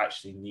decide whether it's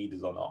actually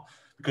needed or not.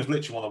 Because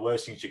literally one of the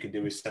worst things you can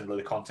do is send a load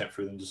of content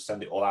through and just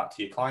send it all out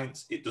to your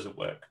clients. It doesn't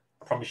work.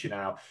 I promise you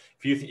now,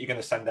 if you think you're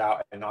going to send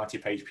out a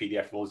 90-page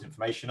PDF with all this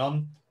information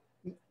on,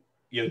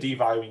 you're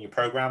devaluing your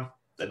program.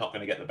 They're not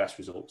going to get the best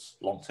results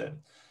long term.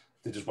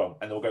 They just won't,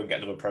 and they'll go and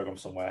get another program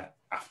somewhere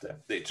after.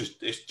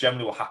 It's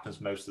generally what happens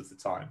most of the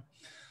time.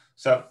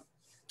 So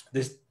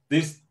there's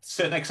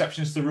certain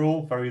exceptions to the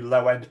rule, very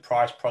low end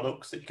price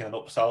products that you can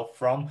upsell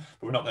from,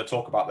 but we're not going to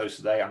talk about those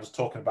today. I'm just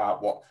talking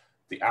about what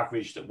the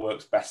average that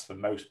works best for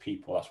most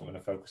people. That's what we're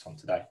going to focus on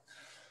today.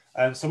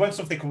 And so when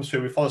something comes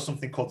through, we follow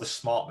something called the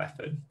SMART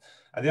method.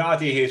 And the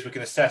idea here is we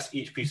can assess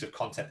each piece of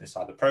content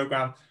inside the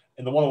program.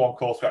 In the one-on-one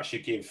course, we actually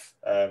give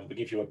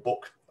you a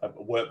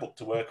workbook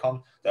to work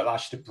on that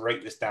allows you to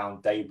break this down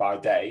day by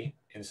day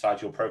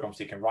inside your program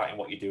so you can write in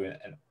what you're doing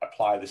and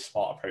apply this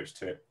smart approach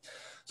to it.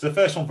 So the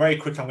first one, very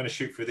quick, I'm going to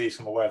shoot through these,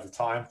 I'm aware of the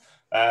time.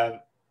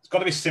 It's got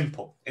to be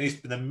simple. It needs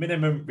to be the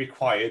minimum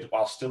required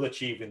while still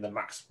achieving the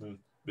maximum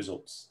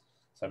results.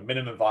 So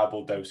minimum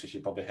viable dosage,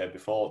 you probably heard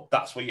before.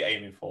 That's what you're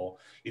aiming for.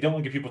 You don't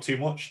want to give people too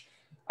much.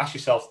 Ask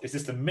yourself, is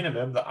this the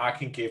minimum that I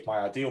can give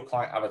my ideal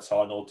client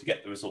avatar in order to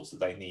get the results that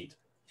they need?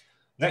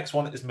 Next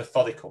one is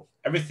methodical.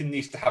 Everything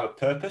needs to have a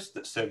purpose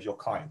that serves your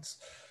clients.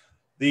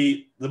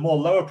 The more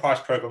lower price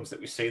programs that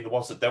we see, the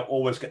ones that don't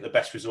always get the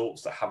best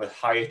results, that have a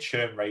higher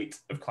churn rate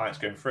of clients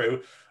going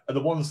through, are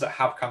the ones that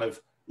have kind of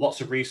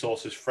lots of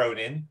resources thrown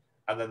in,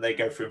 and then they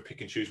go through and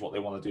pick and choose what they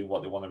want to do,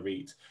 what they want to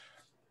read.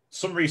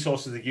 Some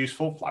resources are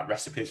useful, like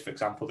recipes, for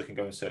example, they can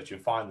go and search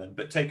and find them,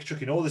 but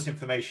chucking all this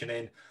information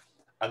in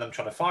and them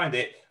trying to find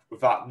it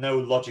without no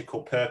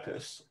logical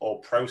purpose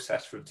or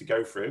process for them to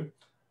go through,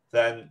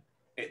 then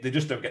they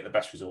just don't get the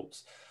best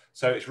results.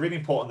 So it's really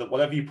important that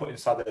whatever you put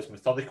inside there is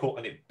methodical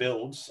and it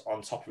builds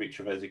on top of each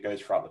other as it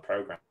goes throughout the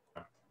program.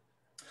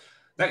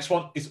 Next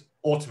one is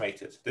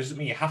automated. This doesn't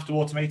mean you have to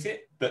automate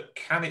it, but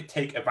can it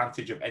take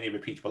advantage of any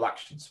repeatable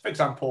actions? For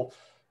example,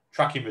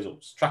 tracking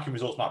results. Tracking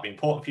results might be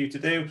important for you to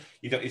do.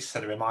 You don't need to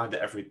send a reminder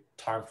every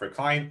time for a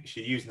client. If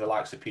you're using the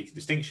likes of PT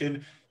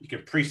Distinction, you can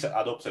preset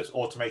that up so it's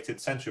automated,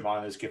 send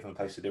reminders, give them a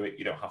place to do it.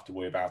 You don't have to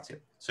worry about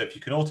it. So if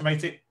you can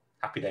automate it,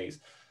 happy days.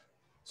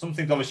 Some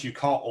things obviously you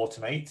can't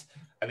automate,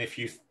 and if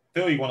you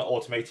feel you want to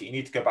automate it, you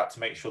need to go back to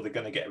make sure they're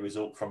going to get a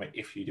result from it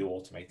if you do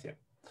automate it.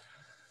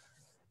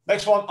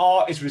 Next one,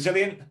 R, is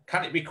resilient.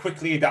 Can it be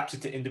quickly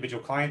adapted to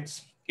individual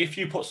clients? If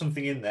you put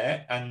something in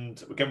there,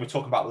 and again, we're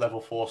talking about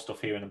level 4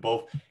 stuff here and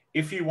above,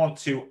 if you want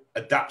to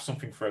adapt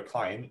something for a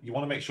client, you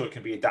want to make sure it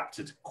can be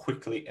adapted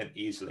quickly and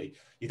easily.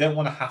 You don't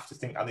want to have to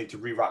think, I need to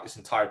rewrite this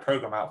entire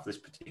program out for this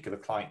particular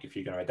client if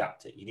you're going to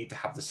adapt it. You need to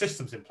have the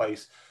systems in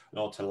place in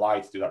order to allow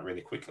you to do that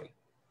really quickly.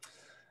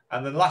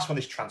 And then the last one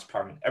is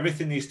transparent.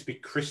 Everything needs to be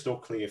crystal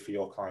clear for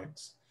your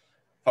clients.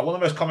 But one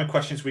of the most common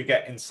questions we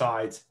get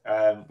inside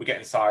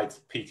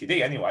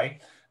PTD anyway,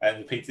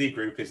 and the PTD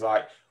group is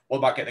like, what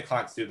about getting the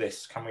client to do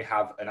this? Can we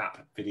have an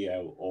app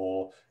video?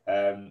 Or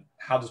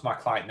how does my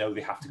client know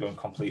they have to go and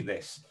complete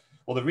this?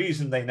 Well, the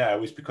reason they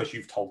know is because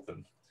you've told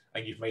them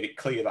and you've made it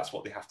clear that's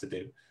what they have to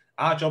do.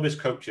 Our job as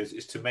coaches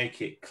is to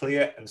make it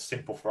clear and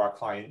simple for our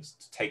clients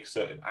to take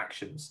certain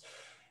actions.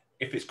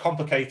 If it's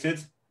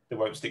complicated, they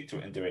won't stick to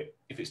it and do it.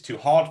 If it's too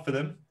hard for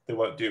them, they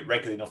won't do it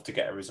regularly enough to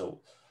get a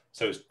result.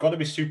 So it's got to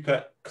be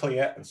super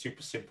clear and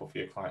super simple for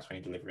your clients when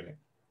you're delivering it.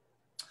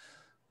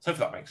 So if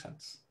that makes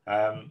sense.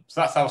 So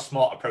that's our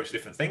smart approach to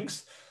different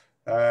things.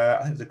 I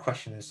think there's a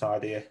question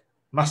inside here.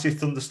 Massive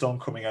thunderstorm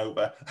coming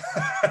over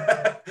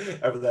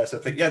over there. So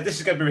I think, yeah, this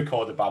is going to be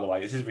recorded, by the way.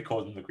 This is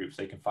recorded in the group,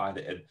 so you can find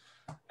it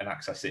and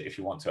access it if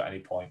you want to at any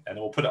point. And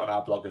we'll put it on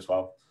our blog as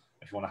well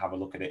if you want to have a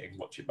look at it and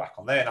watch it back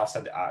on there. And I'll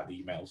send it out in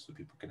the emails so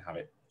people can have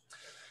it.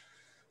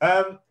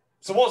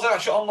 So what does the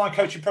actual online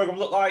coaching program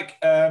look like?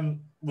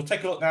 We'll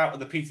take a look now at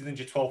the PT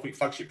Ninja 12-week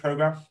flagship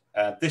program.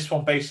 This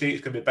one basically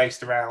is going to be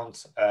based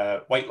around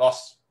weight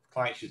loss,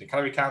 clients using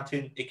calorie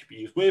counting. It can be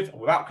used with and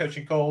without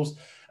coaching calls,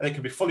 and it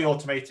can be fully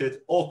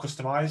automated or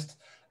customized.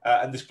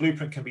 And this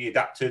blueprint can be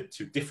adapted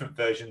to different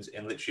versions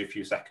in literally a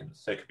few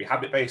seconds. So it could be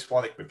habit-based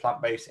one, it could be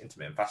plant-based,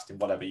 intermittent fasting,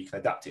 whatever. You can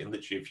adapt it in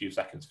literally a few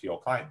seconds for your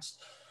clients.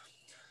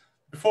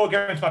 Before I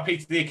go into my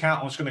PTD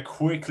account, I'm just going to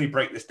quickly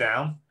break this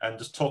down and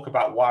just talk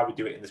about why we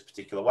do it in this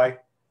particular way.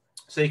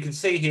 So you can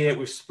see here,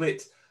 we've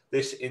split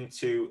this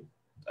into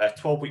a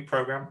 12-week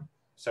program.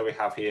 So we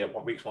have here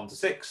weeks 1 to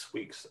 6,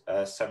 weeks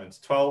 7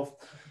 to 12.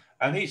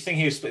 And each thing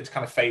here is split into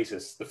kind of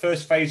phases. The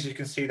first phase, as you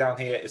can see down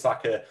here, is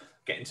like a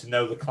getting to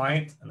know the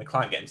client and the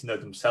client getting to know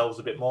themselves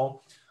a bit more.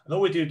 And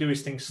all we do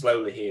is things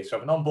slowly here. So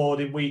we have an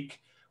onboarding week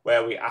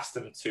where we ask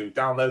them to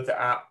download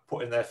the app,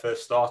 put in their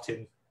first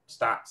starting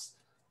stats,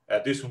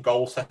 do some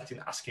goal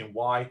setting, asking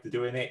why they're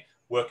doing it,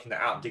 working it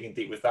out, digging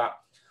deep with that.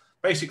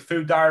 Basic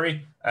food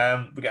diary,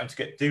 we get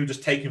them to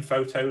just taking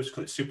photos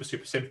because it's super,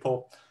 super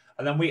simple.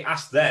 And then we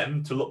ask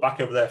them to look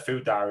back over their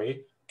food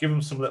diary, give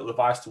them some little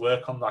advice to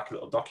work on, like a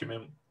little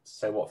document, to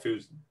say what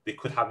foods they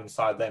could have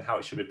inside there and how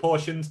it should be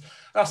portioned.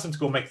 Ask them to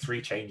go make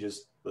 3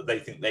 changes that they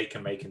think they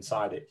can make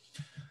inside it.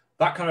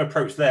 That kind of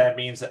approach there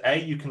means that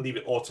A, you can leave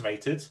it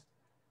automated,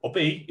 or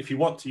B, if you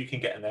want to, you can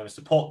get in there and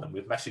support them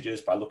with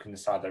messages by looking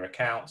inside their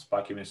accounts,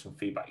 by giving some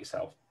feedback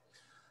yourself.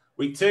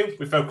 Week 2,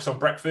 we focus on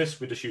breakfast.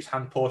 We just use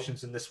hand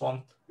portions in this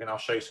one. And I'll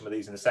show you some of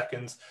these in a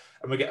second.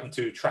 And we get them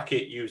to track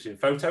it using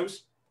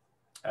photos.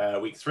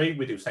 Week 3,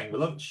 we do the same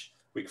with lunch.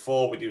 Week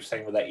 4, we do the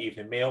same with their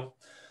evening meal.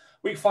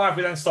 Week 5,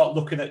 we then start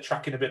looking at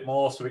tracking a bit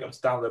more. So we get them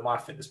to download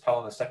MyFitnessPal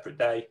on a separate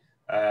day.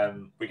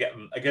 We get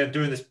them, again,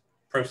 doing this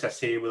process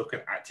here, we're looking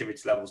at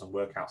activity levels and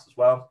workouts as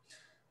well.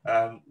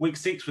 Week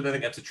 6, we then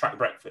get to track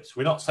breakfast.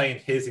 We're not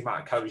saying here's the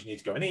amount of calories you need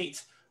to go and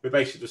eat. We're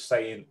basically just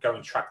saying go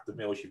and track the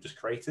meals you've just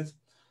created.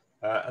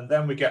 And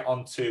then we get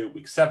on to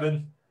week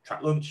 7,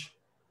 track lunch.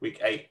 Week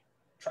 8,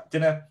 track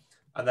dinner.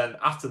 And then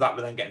after that,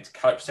 we're then getting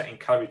to setting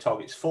calorie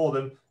targets for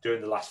them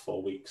during the last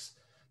 4 weeks.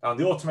 Now,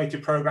 the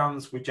automated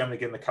programs, we generally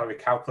give them a calorie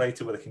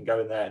calculator where they can go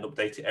in there and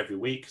update it every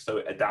week, so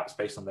it adapts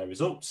based on their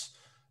results.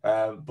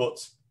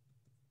 But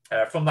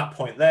from that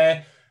point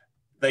there,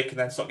 they can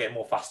then start getting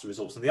more faster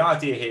results. And the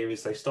idea here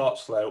is they start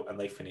slow and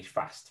they finish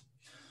fast.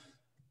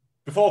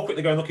 Before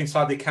quickly go and look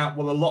inside the account,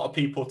 what a lot of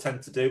people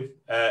tend to do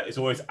is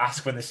always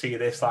ask when they see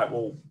this, like,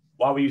 well,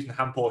 why are we using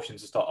hand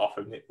portions to start off?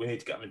 We need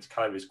to get them into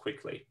calories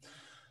quickly.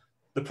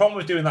 The problem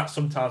with doing that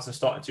sometimes and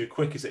starting too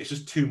quick is that it's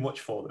just too much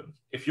for them.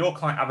 If your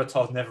client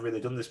avatar's never really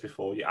done this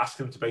before, you ask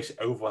them to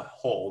basically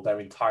overhaul their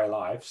entire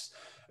lives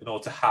in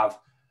order to have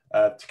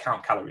to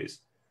count calories.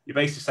 You're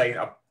basically saying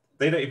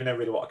they don't even know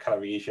really what a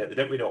calorie is yet. They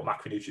don't really know what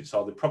macronutrients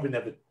are. They've probably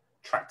never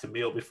tracked a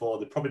meal before.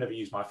 They've probably never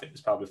used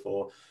MyFitnessPal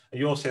before. And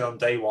you're saying on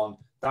day one,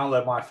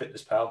 download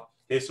MyFitnessPal.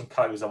 Here's some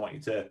calories I want you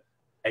to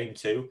aim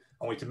to.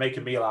 I want you to make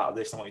a meal out of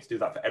this. I want you to do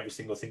that for every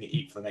single thing you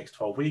eat for the next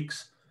 12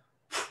 weeks.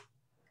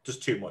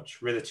 Just too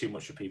much, really too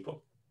much for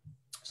people.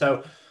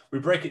 So we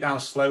break it down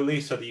slowly.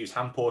 So they use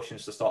hand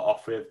portions to start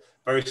off with,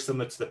 very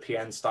similar to the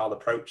PN style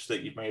approach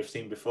that you may have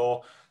seen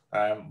before.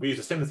 We use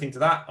a similar thing to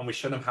that, and we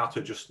show them how to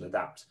adjust and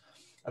adapt.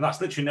 And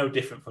that's literally no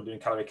different from doing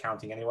calorie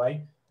counting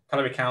anyway.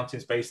 Calorie counting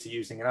is basically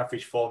using an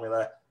average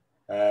formula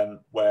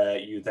where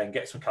you then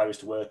get some calories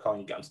to work on.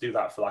 You get them to do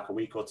that for like a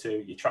week or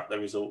two. You track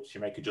their results.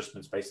 You make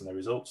adjustments based on their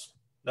results.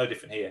 No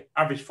different here.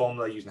 Average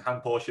formula using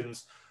hand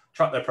portions,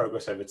 track their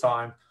progress over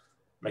time,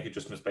 make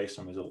adjustments based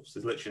on results.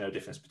 There's literally no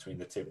difference between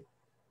the two.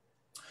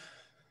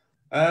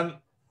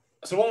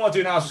 So what I want to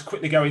do now is just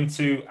quickly go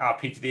into our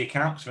PTD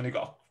account. So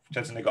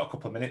Jed's only got a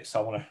couple of minutes,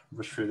 so I want to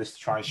rush through this to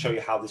try and show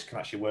you how this can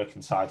actually work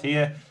inside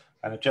here.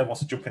 And if Jed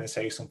wants to jump in and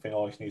say something,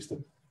 or he needs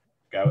to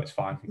go, it's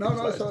fine.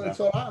 No, it's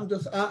all right.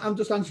 I'm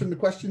just answering the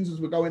questions as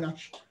we're going,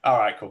 Ash. All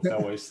right, cool. No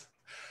worries.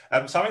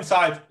 So I'm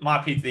inside my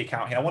PTD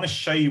account here. I want to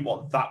show you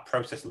what that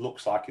process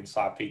looks like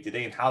inside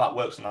PTD and how that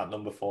works on that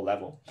number 4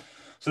 level.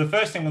 So the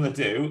first thing I'm going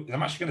to do is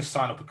I'm actually going to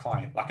sign up a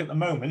client. Like at the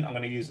moment, I'm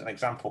going to use an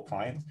example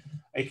client.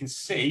 You can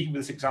see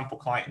with this example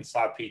client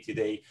inside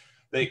PTD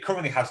that it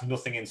currently has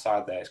nothing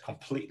inside there. It's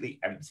completely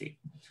empty.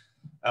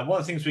 And one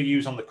of the things we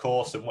use on the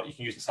course and what you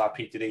can use inside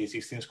PTD is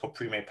these things called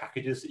pre-made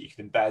packages that you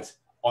can embed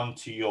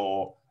onto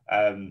your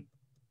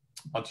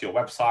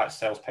website,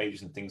 sales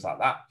pages, and things like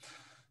that.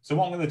 So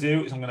what I'm going to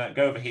do is I'm going to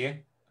go over here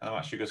and I'm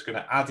actually just going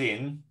to add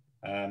in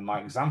my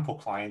example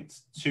client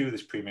to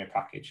this pre-made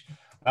package.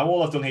 Now,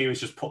 all I've done here is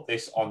just put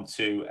this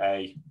onto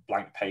a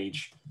blank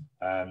page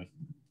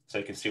so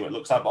you can see what it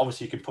looks like. But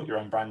obviously, you can put your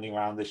own branding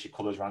around this, your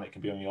colors around it. It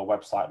can be on your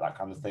website, that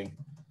kind of thing.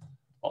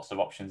 Lots of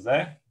options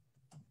there.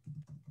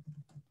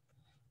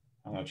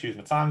 I'm going to choose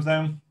my time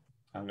zone.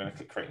 I'm going to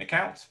click create an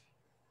account.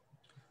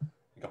 I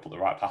think I'll put the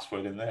right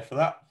password in there for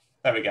that.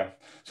 There we go.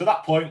 So at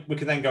that point, we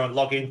can then go and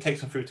log in, take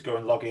some food to go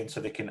and log in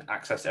so they can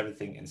access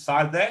everything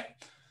inside there.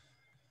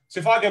 So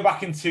if I go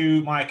back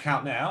into my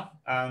account now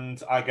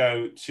and I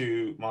go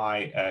to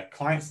my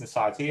clients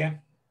inside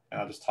here,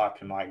 and I'll just type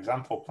in my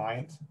example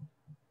client.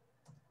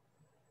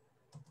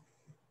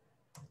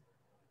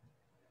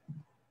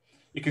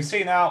 You can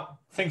see now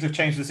things have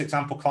changed with this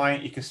example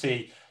client. You can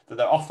see that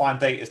their offline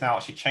date is now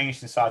actually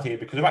changed inside here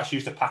because we've actually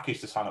used a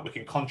package to sign up. We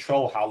can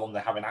control how long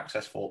they're having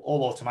access for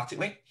all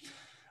automatically.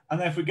 And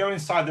then if we go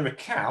inside their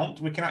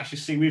account, we can actually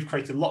see we've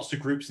created lots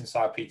of groups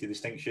inside PT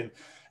Distinction.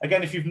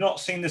 Again, if you've not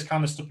seen this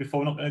kind of stuff before,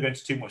 we're not going to go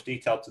into too much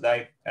detail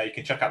today. You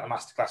can check out the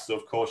masterclasses,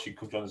 of course. You can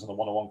come join us on the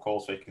one-on-one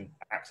call so you can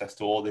access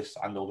to all this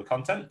and all the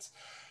content.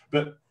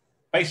 But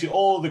basically,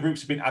 all the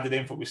groups have been added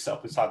in for what we set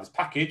up inside this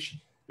package.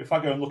 If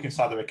I go and look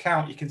inside their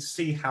account, you can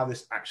see how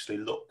this actually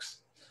looks.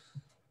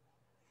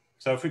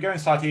 So if we go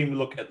inside here and we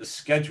look at the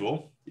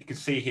schedule, you can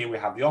see here we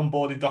have the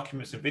onboarding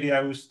documents and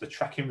videos, the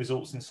tracking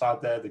results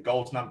inside there, the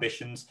goals and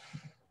ambitions,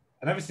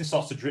 and everything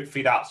starts to drip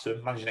feed out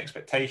to managing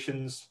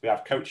expectations. We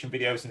have coaching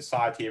videos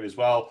inside here as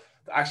well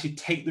that actually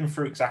take them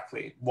through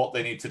exactly what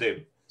they need to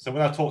do. So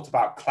when I talked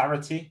about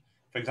clarity,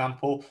 for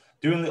example,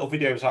 doing little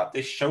videos like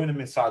this, showing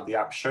them inside the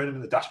app, showing them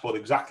in the dashboard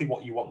exactly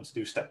what you want them to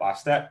do step by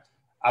step,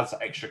 adds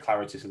that extra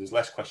clarity so there's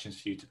less questions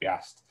for you to be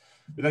asked.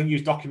 We then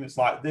use documents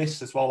like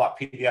this as well, like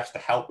PDFs to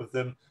help with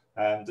them,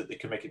 that they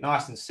can make it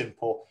nice and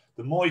simple.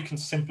 The more you can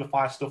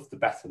simplify stuff, the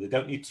better. They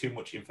don't need too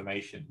much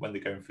information when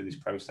they're going through this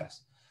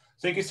process.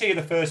 So you can see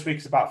the first week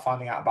is about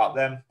finding out about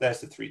them.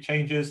 There's the 3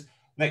 changes.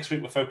 Next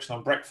week, we're focusing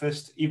on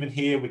breakfast. Even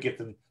here, we give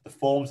them the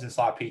forms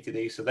inside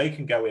PTD so they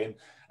can go in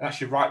and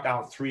actually write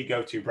down 3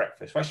 go-to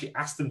breakfasts. We actually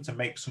ask them to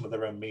make some of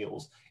their own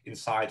meals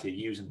inside here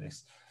using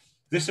this.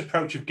 This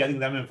approach of getting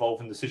them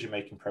involved in the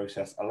decision-making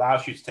process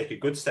allows you to take a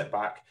good step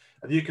back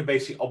and you can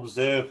basically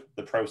observe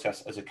the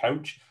process as a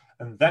coach.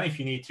 And then if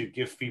you need to,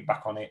 give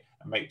feedback on it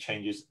and make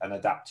changes and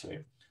adapt to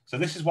it. So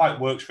this is why it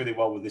works really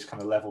well with this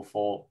kind of level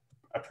 4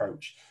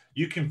 approach.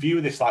 You can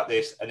view this like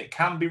this and it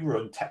can be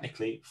run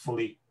technically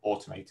fully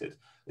automated.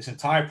 This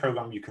entire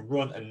program you can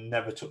run and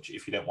never touch it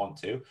if you don't want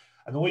to.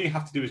 And all you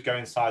have to do is go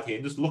inside here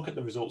and just look at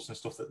the results and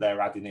stuff that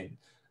they're adding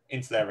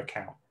into their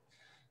account.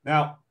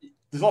 Now,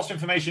 there's lots of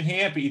information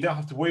here, but you don't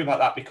have to worry about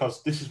that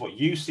because this is what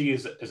you see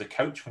as a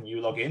coach when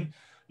you log in.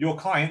 Your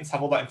clients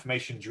have all that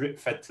information drip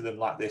fed to them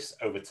like this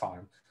over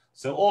time.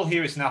 So all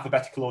here is in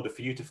alphabetical order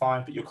for you to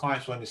find, but your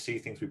clients will only see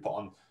things we put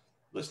on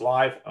that's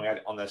live and we add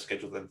it on their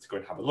schedule for them to go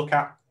and have a look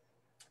at.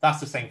 That's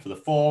the same for the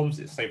forms.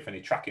 It's the same for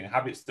any tracking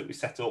habits that we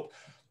set up.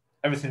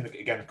 Everything,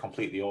 again,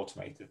 completely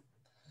automated.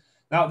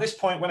 Now, at this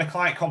point, when a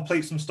client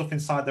completes some stuff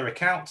inside their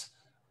account,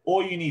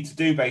 all you need to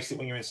do basically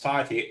when you're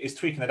inside here is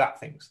tweak and adapt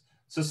things.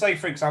 So say,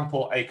 for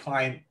example, a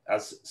client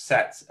has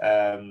set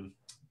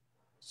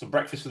some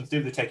breakfast and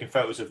they're taking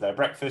photos of their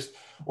breakfast.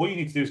 All you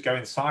need to do is go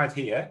inside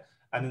here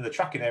and in the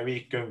tracking area,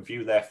 you can go and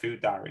view their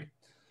food diary.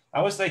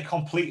 Now, as they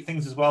complete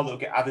things as well, they'll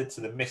get added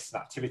to the missed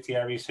activity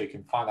area so you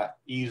can find out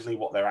easily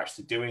what they're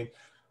actually doing.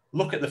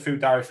 Look at the food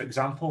diary, for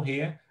example,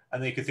 here,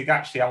 and then you can think,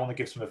 actually, I want to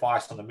give some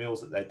advice on the meals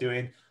that they're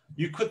doing.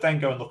 You could then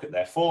go and look at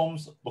their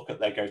forms, look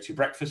at their go-to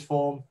breakfast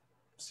form,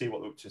 see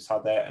what looks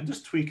inside there, and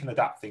just tweak and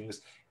adapt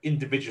things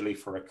individually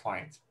for a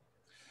client.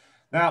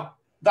 Now,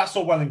 that's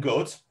all well and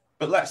good,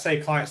 but let's say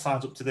a client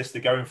signs up to this,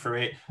 they're going through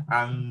it,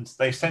 and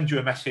they send you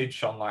a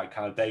message on like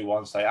kind of day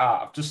one, say,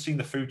 I've just seen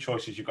the food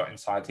choices you've got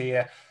inside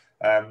here.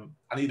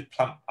 I need a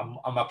plant,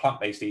 I'm a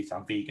plant-based eater,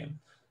 I'm vegan.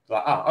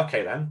 Like,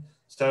 okay then.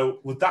 So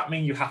would that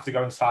mean you have to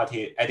go inside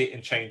here, edit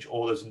and change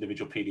all those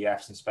individual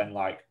PDFs and spend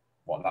like,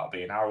 what, that'll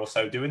be an hour or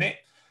so doing it?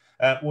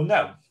 Well,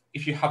 no.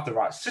 If you have the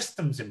right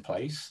systems in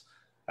place,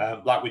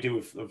 like we do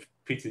with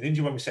PT Ninja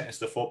when we're setting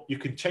stuff up, you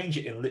can change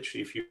it in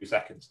literally a few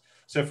seconds.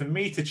 So for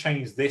me to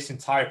change this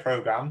entire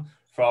program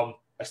from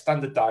a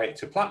standard diet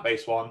to a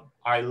plant-based one,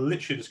 I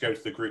literally just go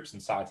to the groups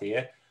inside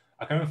here.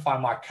 I go and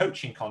find my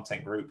coaching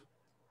content group.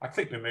 I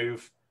click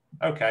remove,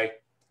 okay.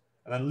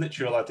 And then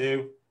literally all I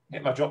do,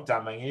 hit my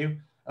drop-down menu,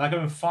 and I go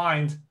and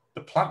find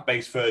the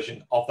plant-based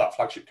version of that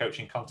flagship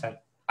coaching content,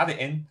 add it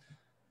in.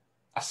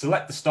 I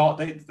select the start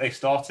date that they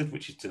started,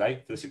 which is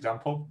today for this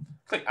example,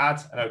 click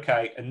add and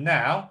okay. And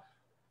now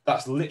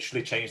that's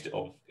literally changed it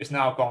all. It's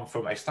now gone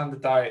from a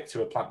standard diet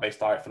to a plant-based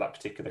diet for that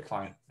particular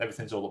client.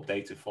 Everything's all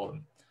updated for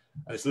them.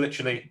 And it's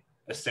literally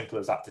as simple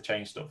as that to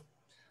change stuff.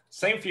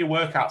 Same for your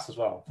workouts as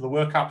well. For the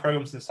workout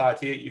programs inside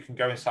here, you can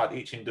go inside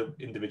each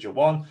individual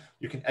one.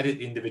 You can edit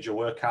the individual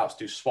workouts,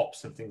 do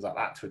swaps and things like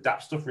that to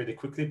adapt stuff really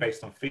quickly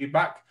based on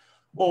feedback.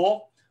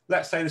 Or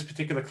let's say this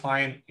particular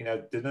client,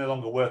 they're no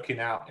longer working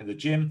out in the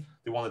gym.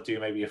 They want to do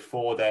maybe a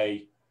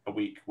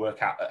 4-day-a-week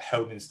workout at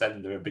home instead,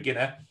 and they're a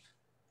beginner.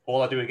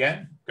 All I do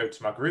again, go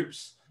to my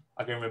groups.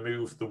 I go and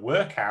remove the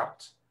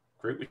workout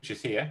group, which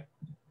is here.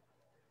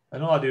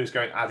 And all I do is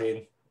go and add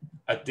in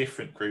a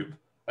different group.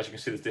 As you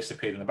can see, it's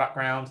disappeared in the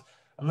background.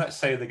 And let's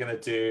say they're going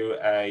to do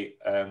a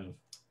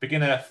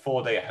beginner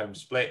 4-day-at-home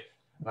split.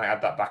 And I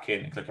add that back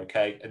in and click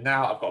OK. And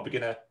now I've got a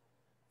beginner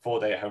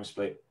 4-day-at-home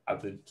split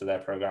added to their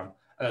program.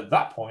 And at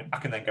that point, I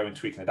can then go and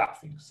tweak and adapt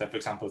things. So for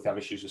example, if they have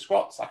issues with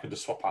squats, I can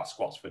just swap out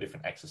squats for a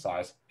different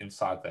exercise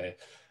inside there.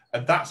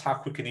 And that's how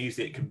quick and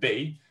easy it can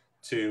be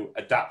to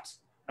adapt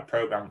a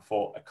program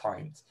for a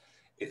client.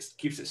 It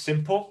keeps it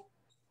simple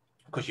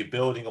because you're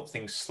building up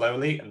things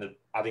slowly and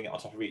adding it on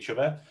top of each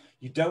other.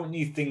 You don't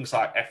need things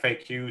like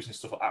FAQs and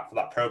stuff like that for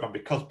that program,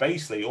 because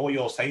basically all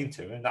you're saying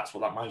to them, and that's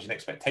what that managing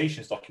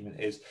expectations document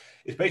is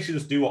basically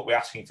just do what we're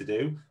asking you to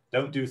do.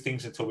 Don't do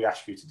things until we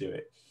ask you to do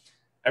it.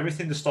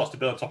 Everything just starts to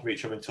build on top of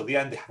each other until the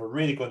end. They have a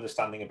really good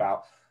understanding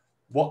about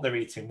what they're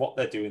eating, what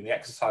they're doing, the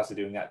exercise they're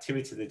doing, the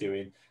activity they're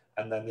doing,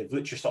 and then they've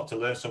literally started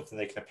to learn something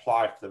they can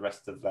apply for the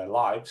rest of their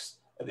lives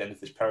at the end of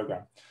this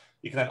program.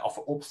 You can then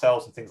offer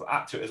upsells and things like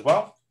that to it as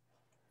well.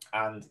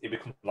 And it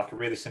becomes like a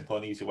really simple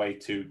and easy way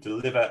to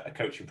deliver a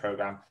coaching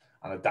program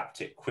and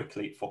adapt it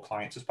quickly for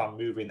clients just by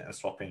moving and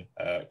swapping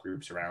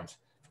groups around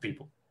for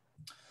people.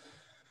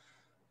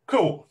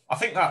 Cool. I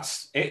think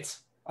that's it.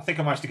 I think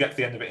I managed to get to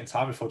the end of it in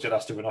time before Jed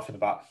has to run off in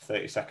about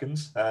 30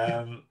 seconds.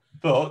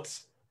 But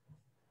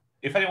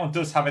if anyone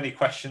does have any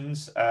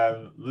questions,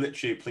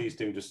 literally, please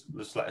do just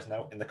let us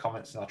know in the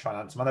comments and I'll try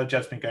and answer them. I know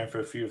Jed's been going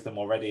through a few of them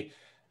already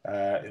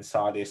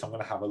inside here, so I'm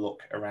going to have a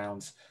look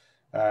around.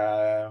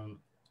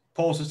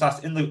 Paul's just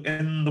asked, in the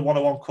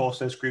 101 course,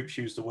 those groups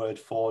use the word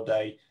 4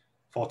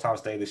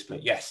 times daily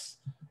split. Yes.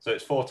 So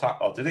it's 4 times,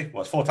 oh, did he?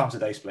 Well, it's 4 times a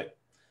day split.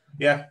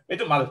 Yeah, it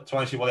doesn't matter to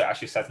honestly what it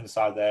actually says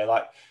inside there.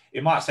 Like,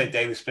 it might say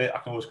daily split. I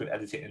can always go and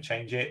edit it and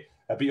change it.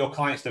 But your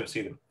clients don't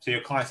see them. So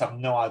your clients have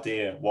no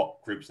idea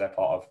what groups they're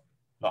part of.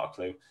 Not a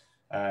clue.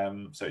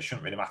 So it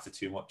shouldn't really matter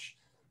too much.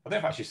 I don't know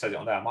if I actually said it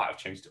on there. I might have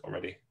changed it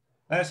already.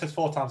 No, it says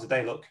 4 times a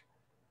day, look.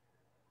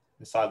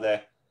 Inside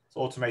there. It's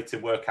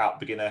automated workout,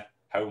 beginner,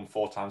 home,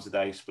 4 times a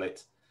day,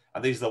 split.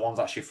 And these are the ones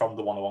actually from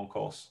the 101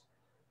 course.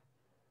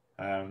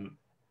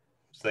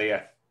 So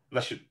yeah,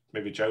 unless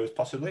maybe Joe's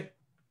possibly.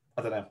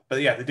 I don't know.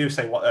 But yeah, they do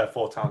say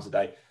 4 times a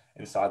day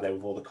inside there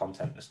with all the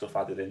content and stuff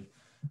added in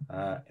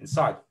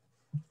inside.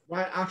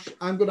 Right, Ash,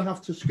 I'm going to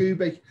have to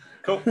Scooby.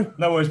 Cool.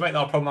 No worries, mate.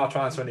 No problem. I'll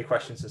try and answer any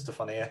questions and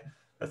stuff on here.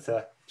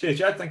 But cheers,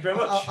 Jed. Thank you very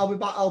much.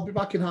 I'll be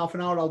back in half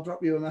an hour. I'll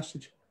drop you a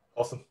message.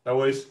 Awesome. No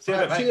worries. See you,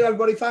 mate. See you,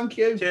 everybody. Thank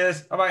you.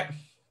 Cheers. Bye-bye.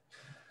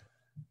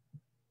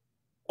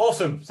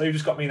 Awesome. So you've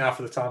just got me now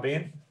for the time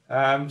being.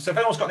 So if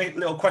anyone's got any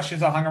little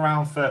questions, I'll hang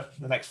around for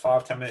the next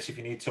 5-10 minutes if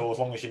you need to, or as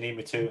long as you need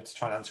me to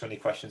try and answer any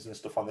questions and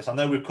stuff on this. I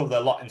know we've covered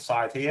a lot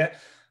inside here.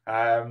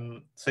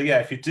 So yeah,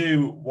 if you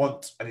do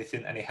want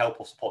anything, any help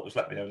or support, just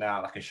let me know now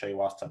and I can show you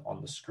whilst I'm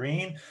on the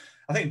screen.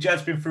 I think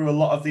Jed's been through a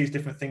lot of these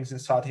different things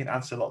inside here and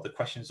answered a lot of the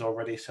questions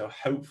already. So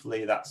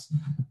hopefully that's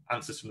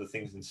answered some of the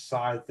things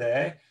inside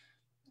there.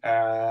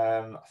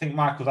 I think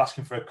Michael's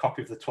asking for a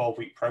copy of the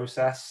 12-week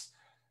process.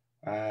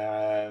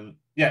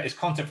 Yeah, it's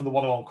content from the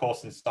 101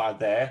 course inside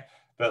there.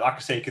 But like I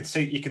say,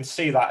 you can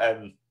see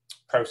that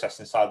process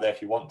inside there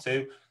if you want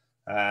to.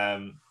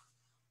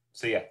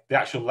 So yeah, the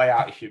actual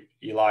layout, if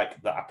you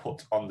like, that I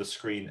put on the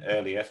screen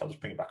earlier. So I'll just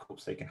bring it back up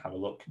so you can have a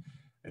look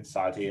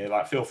inside here.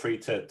 Like, feel free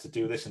to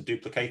do this and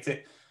duplicate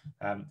it.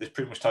 This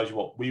pretty much tells you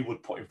what we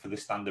would put in for the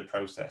standard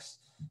process.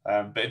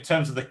 But in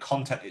terms of the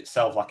content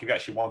itself, like if you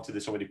actually wanted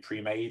this already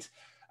pre-made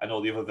and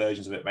all the other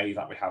versions of it made,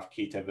 like we have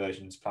keto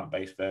versions,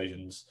 plant-based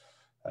versions,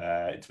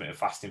 intermittent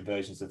fasting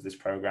versions of this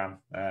program,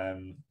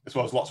 as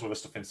well as lots of other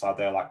stuff inside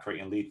there, like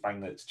creating lead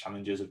magnets,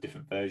 challenges of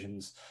different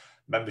versions,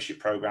 membership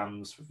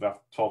programs, we have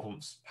 12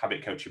 months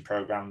habit coaching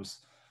programs,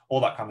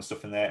 all that kind of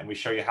stuff in there. And we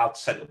show you how to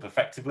set it up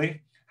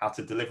effectively, how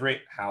to deliver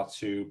it, how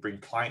to bring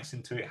clients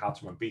into it, how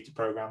to run beta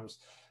programs,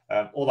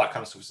 all that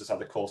kind of stuff is inside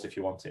the course if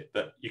you want it.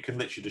 But you can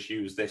literally just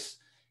use this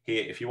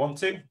here if you want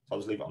to. So I'll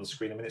just leave it on the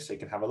screen a minute so you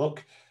can have a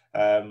look,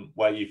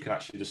 where you can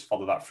actually just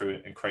follow that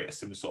through and create a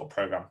similar sort of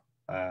program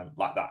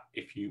like that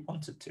if you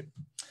wanted to.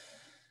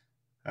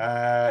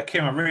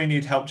 Kim, I really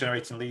need help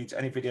generating leads.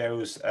 Any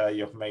videos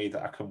you've made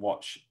that I can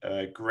watch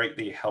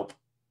greatly help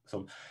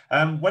some.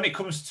 When it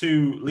comes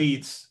to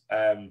leads,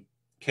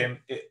 Kim,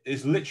 it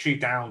is literally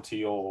down to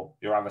your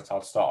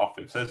avatar to start off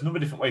with. So there's a number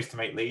of different ways to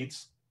make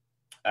leads.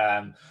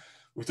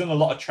 We've done a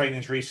lot of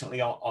trainings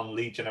recently on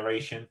lead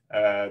generation.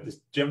 There's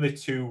generally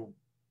 2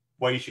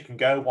 ways you can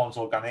go. One's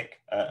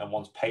organic and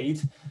one's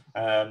paid.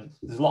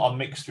 There's a lot of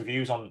mixed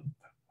reviews on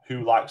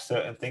who likes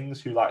certain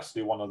things, who likes to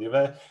do one or the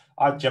other.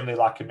 I generally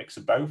like a mix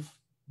of both.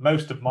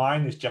 Most of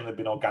mine has generally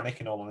been organic,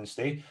 in all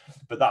honesty,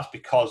 but that's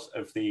because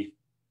of the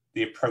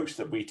approach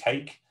that we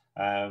take.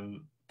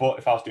 But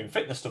if I was doing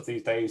fitness stuff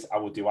these days, I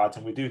would do ads,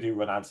 and we do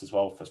run ads as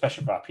well,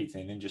 especially for our PT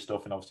and Ninja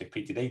stuff, and obviously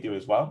PT they do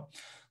as well.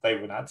 They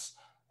run ads.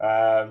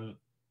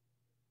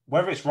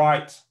 Whether it's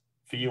right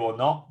for you or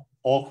not,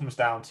 all comes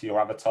down to your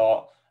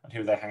avatar and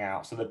who they hang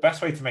out. So the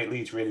best way to make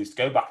leads really is to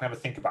go back and have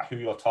a think about who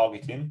you're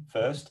targeting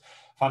first,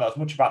 find out as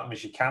much about them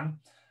as you can,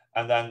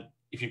 and then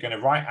if you're going to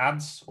write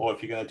ads or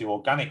if you're going to do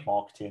organic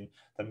marketing,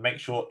 then make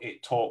sure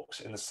it talks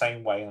in the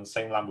same way and the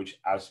same language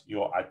as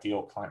your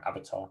ideal client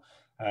avatar,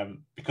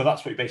 because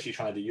that's what you're basically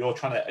trying to do. You're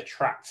trying to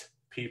attract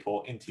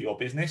people into your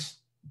business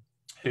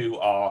who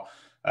are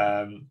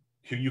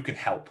who you can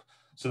help.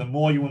 So the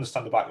more you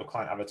understand about your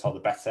client avatar, the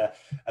better.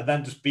 And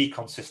then just be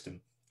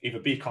consistent. Either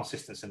be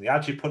consistent in the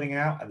ads you're putting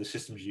out and the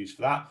systems you use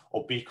for that,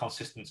 or be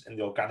consistent in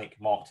the organic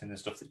marketing and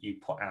stuff that you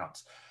put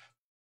out.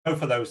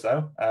 Both of those,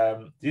 though,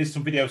 there's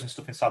some videos and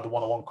stuff inside the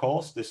 101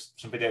 course. There's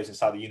some videos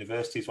inside the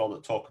university as well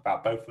that talk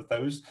about both of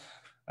those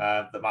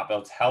that might be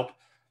able to help.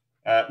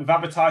 With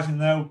advertising,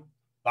 though,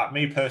 like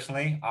me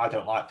personally, I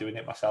don't like doing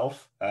it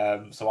myself.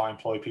 So I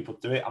employ people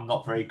to do it. I'm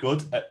not very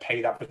good at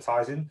paid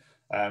advertising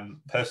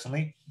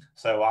personally.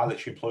 So I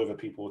literally employ other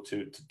people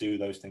to do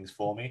those things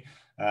for me.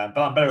 But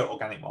I'm better at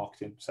organic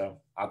marketing. So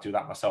I do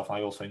that myself. And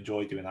I also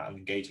enjoy doing that and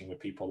engaging with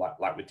people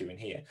like we're doing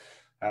here.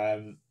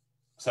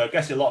 So I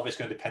guess a lot of it's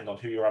going to depend on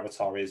who your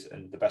avatar is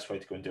and the best way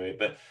to go and do it.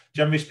 But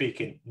generally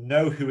speaking,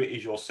 know who it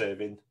is you're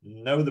serving,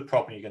 know the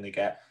problem you're going to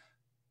get,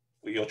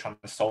 what you're trying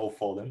to solve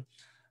for them,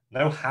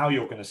 know how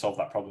you're going to solve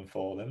that problem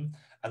for them,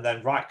 and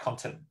then write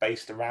content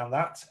based around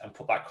that and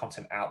put that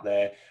content out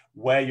there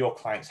where your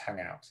clients hang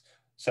out.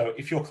 So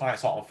if your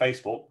clients aren't on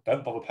Facebook,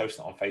 don't bother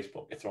posting it on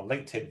Facebook. If they're on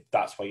LinkedIn,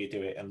 that's where you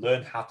do it, and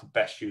learn how to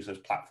best use those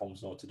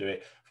platforms in order to do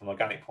it from an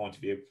organic point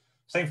of view.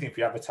 Same thing for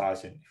your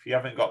advertising. If you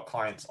haven't got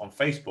clients on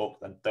Facebook,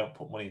 then don't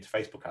put money into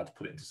Facebook ads,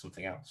 put it into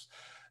something else.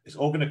 It's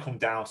all going to come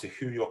down to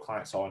who your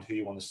clients are and who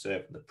you want to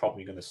serve, and the problem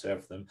you're going to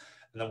serve them.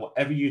 And then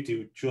whatever you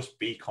do, just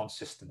be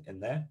consistent in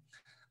there.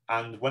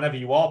 And whenever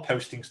you are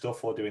posting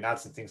stuff or doing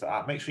ads and things like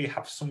that, make sure you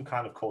have some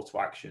kind of call to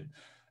action.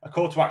 A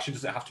call to action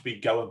doesn't have to be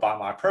go and buy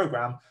my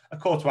program. A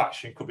call to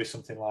action could be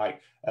something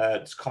like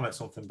just comment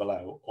something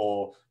below,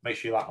 or make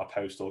sure you like my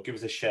post, or give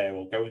us a share,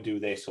 or go and do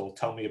this, or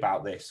tell me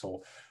about this,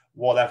 or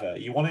whatever.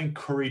 You want to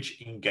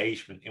encourage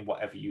engagement in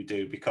whatever you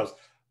do, because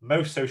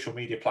most social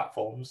media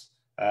platforms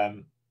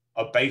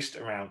are based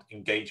around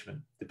engagement.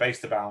 They're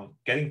based around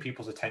getting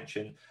people's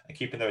attention and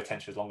keeping their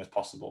attention as long as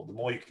possible. The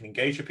more you can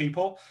engage with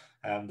people,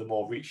 the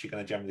more reach you're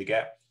going to generally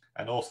get.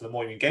 And also, the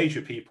more you engage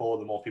with people,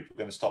 the more people are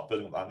going to start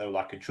building up that know,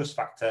 like, and trust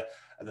factor,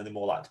 and then they're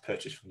more likely to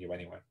purchase from you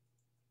anyway.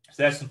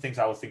 So there's some things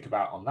I would think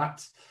about on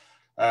that.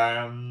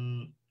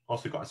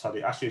 Also got inside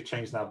it. Actually,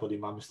 changed now, buddy.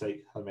 My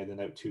mistake. I made a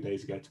note 2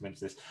 days ago to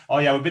mention this. Oh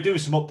yeah, we've been doing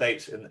some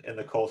updates in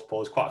the course,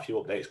 Paul. There's quite a few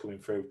updates coming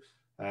through.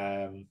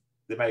 They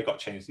may have got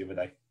changed the other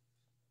day,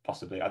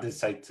 possibly. I did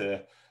say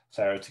to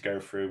Sarah to go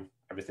through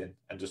everything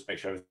and just make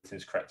sure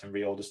everything's correct and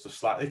reorder stuff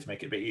slightly to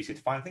make it a bit easier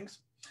to find things.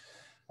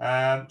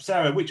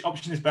 Sarah, which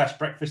option is best?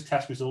 Breakfast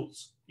test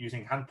results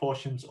using hand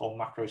portions or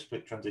macro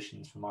split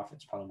transitions for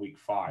MyFitnessPal in week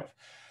 5?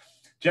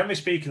 Generally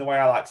speaking, the way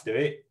I like to do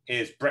it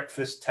is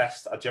breakfast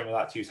test. I generally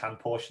like to use hand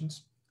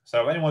portions.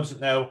 So if anyone doesn't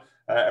know,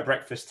 a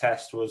breakfast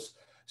test was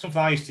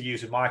something I used to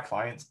use with my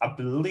clients. I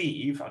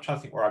believe, I'm trying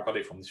to think where I got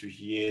it from. This was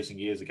years and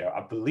years ago.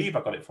 I believe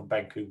I got it from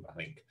Ben Coombe, I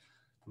think,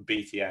 from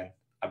BTN.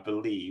 I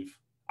believe.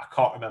 I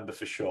can't remember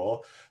for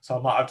sure. So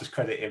I might have just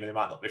credited him and it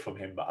might not be from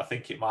him, but I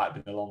think it might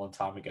have been a long, long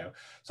time ago.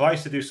 So I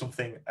used to do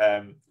something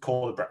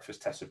called a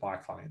breakfast test with my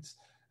clients.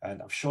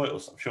 And I'm sure it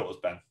was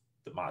Ben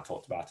that might have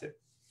talked about it.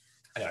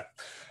 Anyway,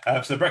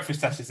 so the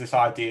breakfast test is this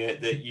idea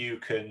that you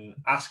can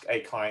ask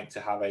a client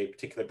to have a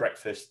particular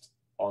breakfast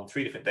on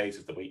 3 different days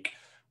of the week.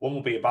 One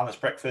will be a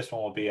balanced breakfast,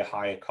 one will be a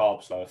higher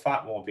carbs, lower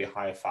fat, one will be a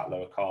higher fat,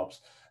 lower carbs,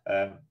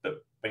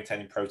 but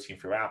maintaining protein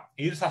throughout.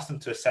 You just ask them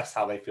to assess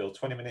how they feel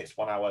 20 minutes,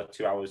 1 hour,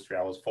 2 hours, 3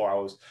 hours, 4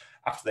 hours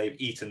after they've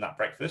eaten that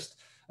breakfast,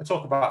 and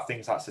talk about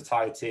things like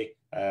satiety,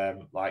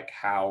 like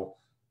how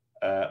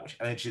much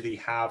energy they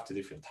have, do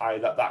they feel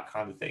tired, that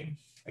kind of thing,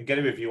 and get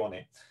a review on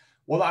it.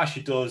 What that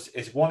actually does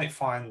is, one, it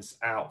finds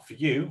out for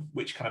you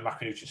which kind of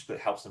macronutrient split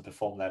helps them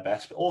perform their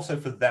best, but also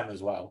for them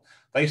as well.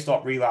 They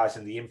start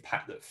realizing the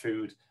impact that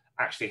food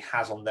actually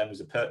has on them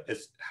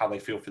as how they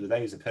feel for the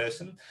day as a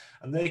person,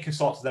 and they can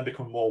start to then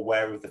become more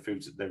aware of the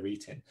foods that they're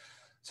eating.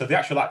 So the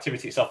actual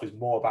activity itself is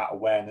more about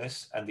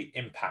awareness and the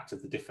impact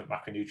of the different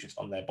macronutrients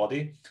on their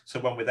body. So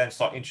when we then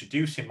start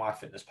introducing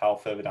MyFitnessPal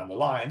further down the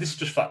line, and this is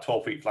just for that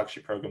 12-week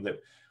flagship program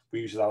that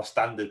we use as our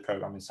standard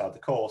program inside the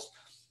course,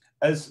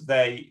 as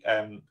they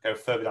go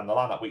further down the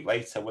line that week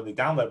later, when they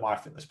download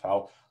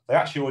MyFitnessPal, they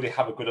actually already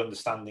have a good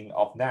understanding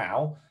of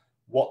now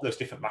what those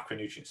different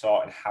macronutrients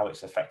are and how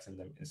it's affecting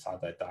them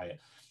inside their diet.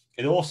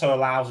 It also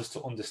allows us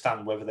to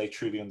understand whether they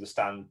truly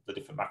understand the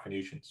different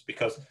macronutrients,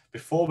 because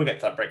before we get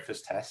to that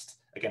breakfast test,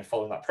 again,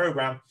 following that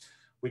program,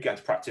 we get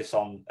to practice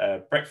on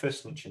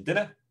breakfast, lunch and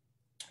dinner,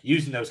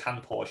 using those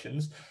hand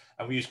portions,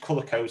 and we use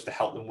color codes to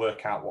help them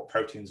work out what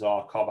proteins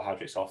are,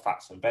 carbohydrates are,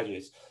 fats and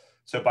veggies.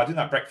 So by doing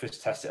that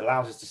breakfast test, it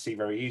allows us to see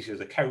very easily as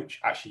a coach,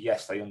 actually,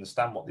 yes, they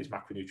understand what these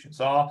macronutrients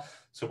are.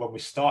 So when we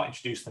start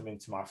introducing them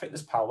into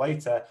MyFitnessPal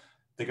later,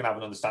 they're going to have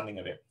an understanding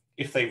of it.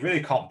 If they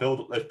really can't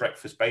build up those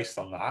breakfasts based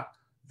on that,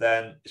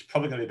 then it's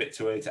probably going to be a bit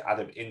too early to add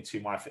them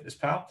into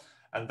MyFitnessPal.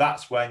 And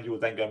that's when you will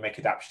then go make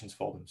adaptations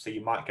for them. So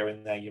you might go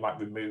in there, you might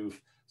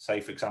remove,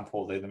 say, for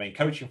example, the main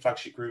coaching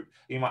flagship group,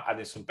 you might add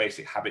in some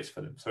basic habits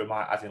for them. So we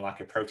might add in like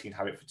a protein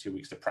habit for 2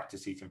 weeks to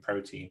practice eating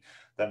protein,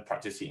 then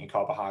practice eating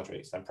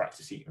carbohydrates, then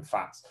practice eating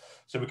fats.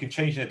 So we can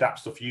change and adapt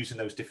stuff using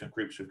those different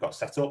groups we've got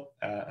set up.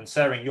 And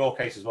Sarah, in your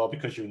case as well,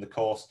 because you're in the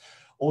course,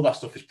 all that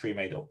stuff is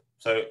pre-made up.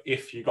 So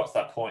if you got to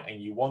that point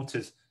and you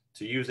wanted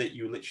to use it,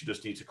 you literally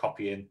just need to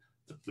copy in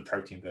the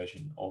protein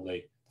version or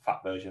the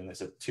fat version.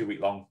 It's a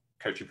 2-week-long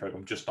coaching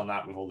program just on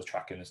that with all the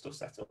tracking and stuff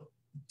set up.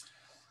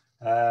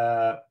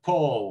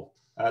 Paul,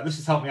 this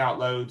has helped me out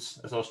loads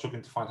as I was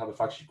struggling to find how the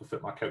flagship could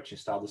fit my coaching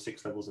style. The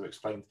 6 levels I've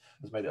explained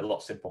has made it a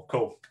lot simpler.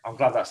 Cool. I'm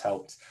glad that's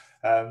helped.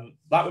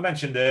 Like we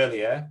mentioned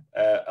earlier,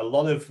 a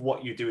lot of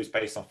what you do is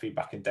based on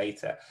feedback and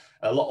data.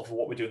 A lot of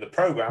what we do in the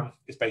program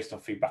is based on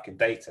feedback and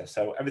data.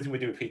 So everything we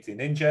do with PT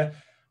Ninja,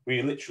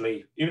 we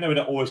literally, even though we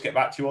don't always get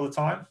back to you all the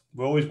time,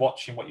 we're always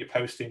watching what you're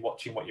posting,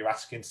 watching what you're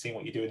asking, seeing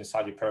what you're doing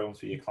inside your programs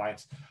for your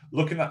clients,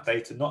 looking at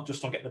data, not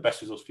just on getting the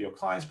best results for your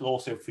clients, but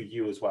also for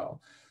you as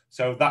well.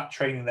 So that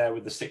training there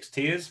with the 6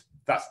 tiers,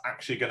 that's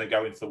actually going to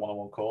go into the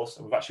one-on-one course.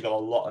 And we've actually got a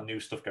lot of new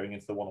stuff going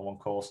into the one-on-one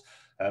course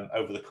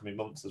over the coming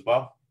months as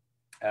well.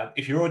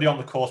 If you're already on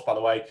the course, by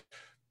the way,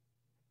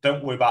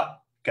 don't worry about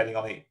getting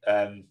on it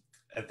and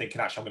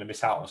thinking, actually, I'm going to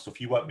miss out on stuff.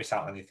 You won't miss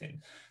out on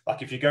anything.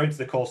 Like if you go into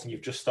the course and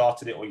you've just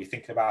started it or you're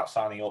thinking about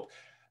signing up,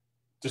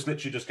 just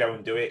literally just go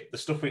and do it. The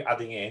stuff we're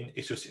adding in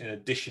is just in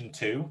addition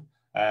to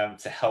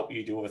help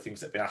you do other things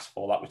that have been asked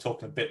for. Like we're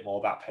talking a bit more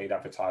about paid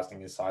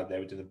advertising inside there.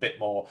 We're doing a bit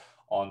more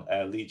on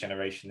lead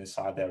generation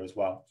inside there as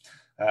well.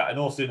 And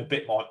also doing a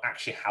bit more on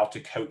actually how to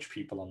coach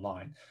people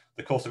online.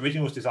 The course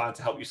originally was designed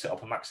to help you set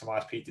up a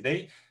Maximise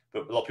PTD,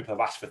 but a lot of people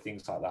have asked for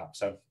things like that.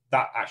 So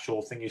that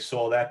actual thing you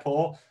saw there,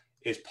 Paul,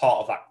 is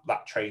part of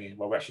that training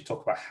where we actually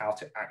talk about how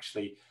to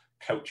actually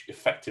coach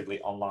effectively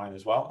online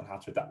as well and how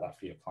to adapt that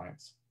for your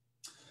clients.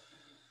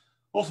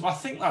 Awesome. I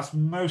think that's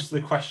most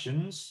of the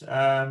questions.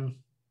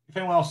 If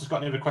anyone else has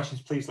got any other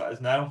questions, please let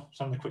us know.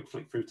 So I'm going to quick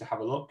flick through to have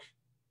a look.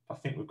 I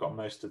think we've got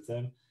most of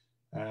them.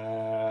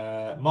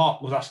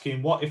 Mark was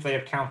asking, what if they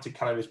have counted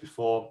calories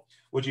before?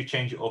 Would you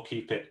change it or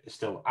keep it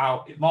still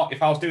out? Mark,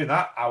 if I was doing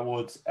that, I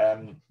would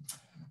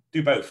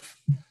do both.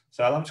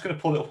 So I'm just going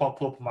to pull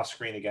up on my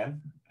screen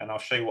again, and I'll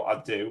show you what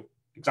I'd do,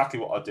 exactly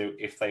what I'd do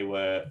if they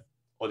were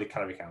already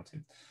calorie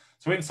counting.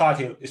 So inside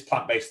here is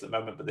plant-based at the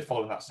moment, but they're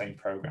following that same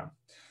program.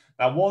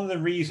 Now, one of the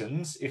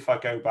reasons, if I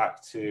go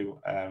back to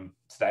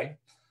today,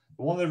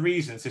 one of the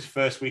reasons this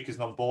first week is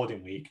an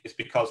onboarding week is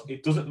because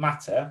it doesn't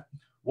matter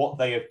what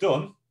they have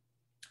done.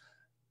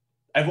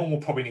 everyone will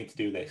probably need to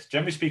do this.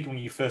 Generally speaking, when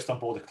you first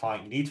onboard a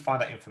client, you need to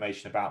find out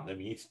information about them.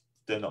 You need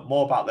to learn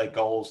more about their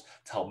goals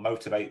to help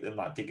motivate them,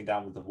 like digging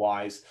down with the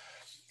whys.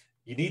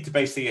 You need to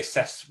basically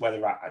assess where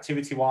they're at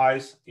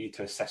activity-wise. You need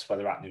to assess where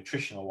they're at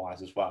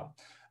nutritional-wise as well.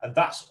 And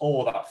that's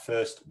all that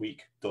first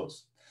week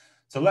does.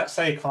 So let's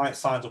say a client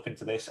signs up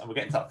into this and we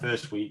get into that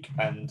first week,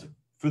 and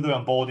through the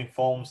onboarding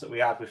forms that we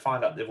had, we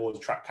find out they've already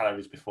tracked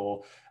calories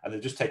before and they're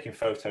just taking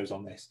photos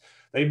on this.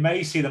 They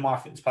may see the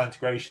MyFitnessPal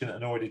integration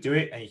and already do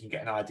it, and you can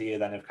get an idea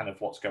then of kind of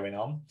what's going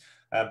on.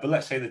 But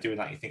let's say they're doing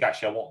that. You think,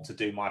 actually, I want to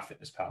do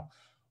MyFitnessPal.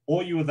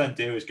 All you will then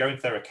do is go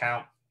into their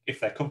account. If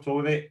they're comfortable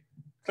with it,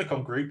 click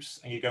on groups,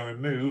 and you go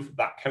and remove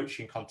that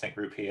coaching content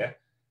group here.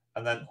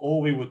 And then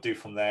all we would do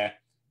from there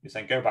is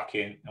then go back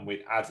in and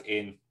we'd add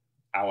in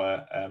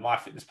our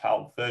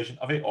MyFitnessPal version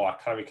of it, or our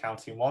calorie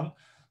counting one.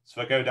 So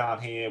if I go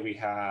down here, we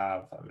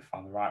have, let me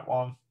find the right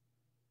one.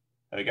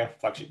 There we go,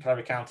 flagship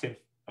calorie counting,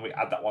 and we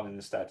add that one in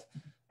instead.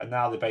 And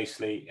now they're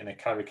basically in a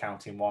calorie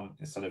counting one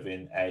instead of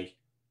in a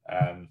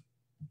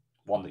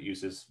one that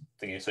uses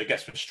thingy. So it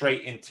gets them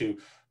straight into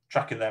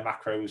tracking their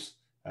macros,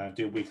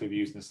 do weekly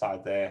reviews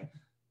inside there.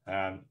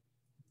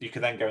 You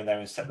can then go in there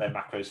and set their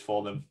macros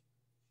for them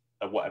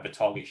at whatever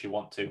targets you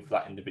want to for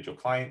that individual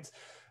client.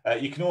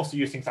 You can also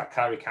use things like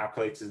calorie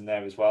calculators in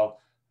there as well.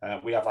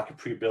 We have like a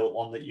pre-built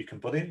one that you can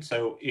put in.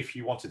 So if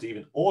you wanted to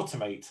even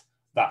automate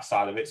that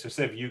side of it, so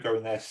instead of you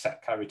going there,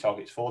 set calorie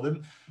targets for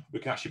them, we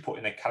can actually put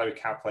in a calorie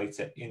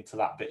calculator into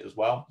that bit as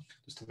well,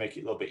 just to make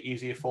it a little bit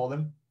easier for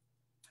them.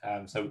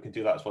 So we can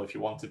do that as well if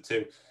you wanted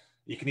to.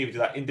 You can either do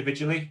that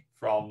individually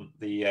from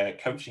the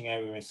coaching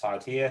area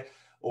inside here,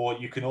 or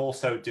you can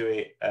also do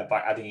it by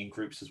adding in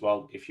groups as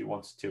well if you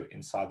wanted to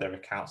inside their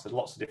accounts. There's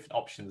lots of different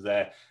options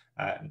there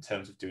in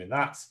terms of doing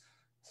that.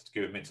 So to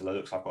give it a minute to load,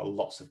 looks like I've got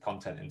lots of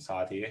content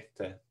inside here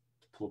to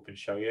pull up and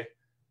show you.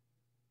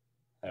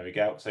 There we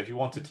go. So if you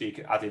wanted to, you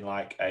could add in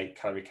like a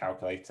calorie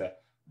calculator,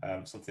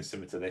 something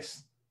similar to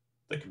this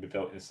that can be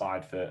built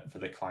inside for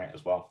the client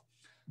as well.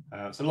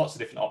 So lots of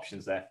different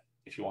options there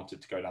if you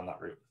wanted to go down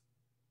that route.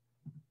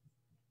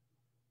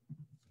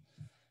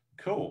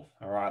 Cool.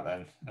 All right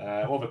then.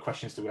 What other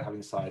questions do we have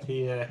inside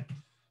here?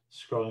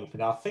 Scrolling up and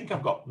down. I think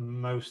I've got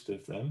most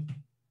of them.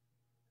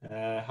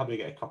 How do we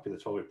get a copy of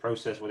the 12-week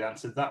process? We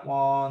answered that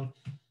one.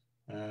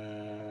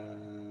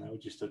 We'll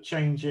just still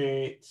change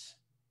it.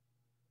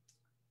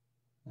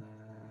 I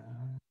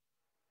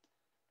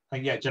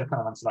think, yeah, Jen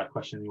kind of answered that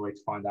question anyway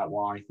to find out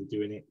why they're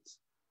doing it.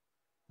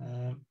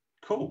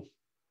 Cool.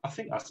 I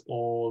think that's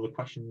all the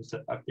questions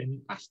that I've been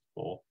asked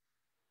for.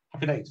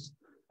 Happy days.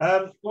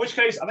 In which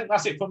case, I think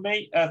that's it from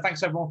me.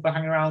 Thanks everyone for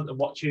hanging around and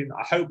watching.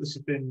 I hope this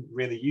has been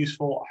really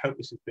useful. I hope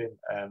this has been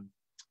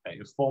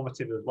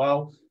informative as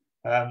well.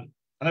 I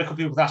know a couple of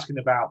people were asking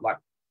about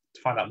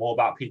to find out more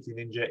about PT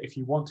Ninja. If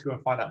you want to go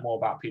and find out more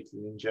about PT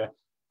Ninja,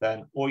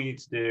 then all you need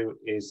to do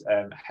is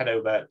head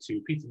over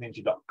to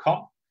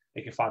ptninja.com.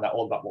 You can find out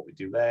all about what we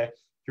do there.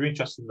 If you're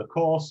interested in the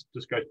course,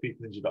 just go to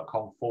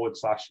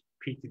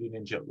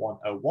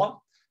ptninja.com/ptdninja101,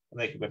 and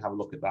they can go and have a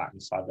look at that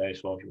inside there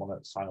as well if you want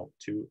to sign up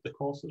to the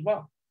course as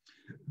well.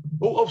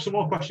 Oh, some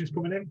more questions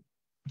coming in.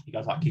 You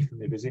guys like keeping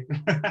me busy.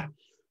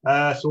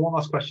 So one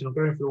last question. I'm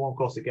going through the one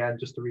course again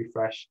just to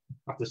refresh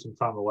after some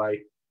time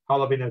away. How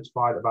will I be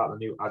notified about the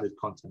new added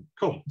content?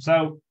 Cool.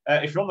 So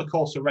if you're on the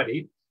course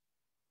already,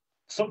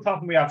 sometimes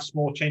when we have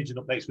small changes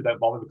and updates, we don't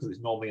bother because it's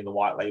normally in the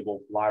white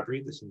label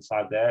library that's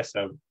inside there.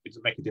 So it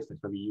doesn't make a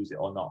difference whether you use it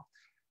or not.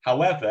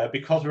 However,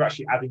 because we're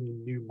actually adding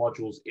new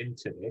modules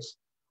into this,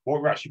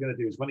 what we're actually going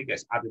to do is when it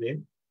gets added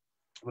in,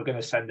 we're going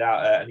to send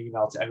out an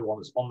email to everyone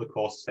that's on the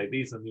course to say,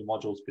 these are the new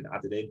modules been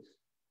added in.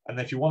 And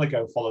then if you want to go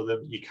and follow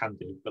them, you can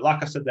do. But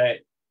like I said there,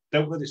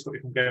 don't let it stop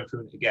you from going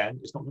through it again.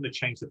 It's not going to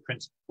change the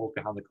principles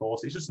behind the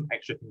course. It's just some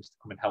extra things to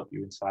come and help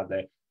you inside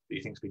there that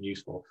you think has been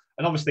useful.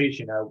 And obviously, as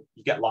you know,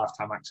 you get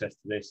lifetime access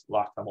to this,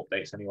 lifetime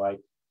updates anyway.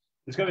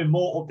 There's going to be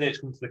more updates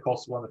coming to the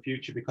course as well in the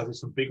future because there's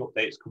some big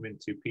updates coming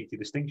to PT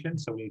Distinction.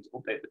 So we need to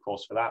update the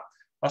course for that.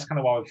 That's kind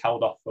of why we've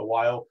held off for a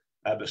while.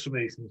 But some of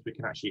these things we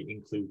can actually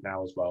include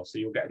now as well. So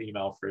you'll get an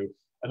email through.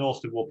 And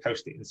also we'll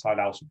post it inside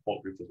our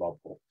support group as well,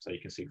 Paul. So you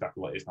can see exactly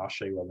what it is. And I'll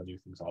show you where the new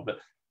things are. But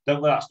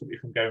don't let that stop you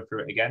from going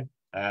through it again.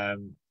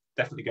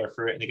 Definitely go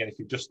through it. And again, if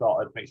you've just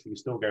started, make sure you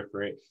still go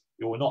through it.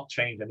 It will not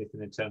change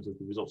anything in terms of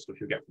the results stuff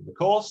you'll get from the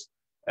course.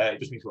 It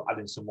just means we'll add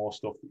in some more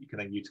stuff that you can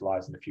then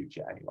utilize in the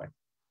future anyway.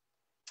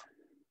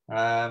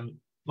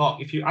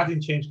 Mark, if you add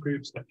in change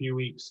groups a few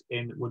weeks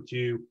in, would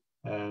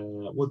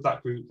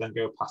that group then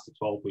go past the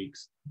 12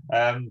 weeks?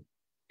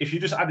 If you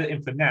just add it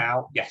in for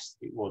now, yes,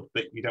 it would,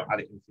 but you don't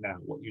add it in for now.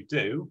 What you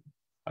do,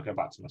 I'll go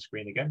back to my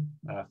screen again,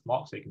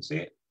 Mark, so you can see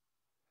it.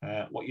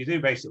 What you do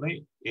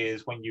basically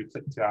is when you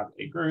click to add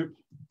a group,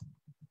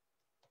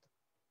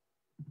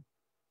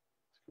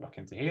 go back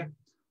into here.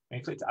 When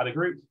you click to add a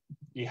group,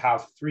 you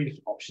have 3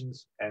 different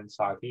options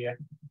inside here.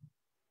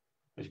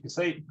 As you can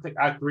see, click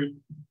add group,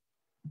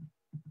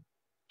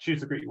 choose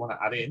the group you want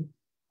to add in,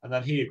 and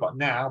then here you've got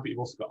now, but you've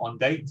also got on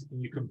date,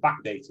 and you can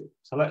backdate it.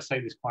 So let's say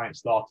this client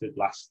started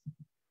last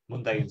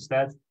Monday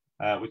instead.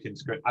 we can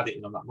just go and add it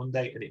in on that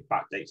Monday, and it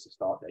backdates the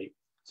start date,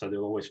 so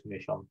they'll always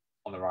finish on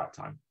the right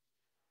time.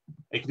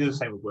 You can do the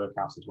same with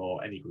workouts as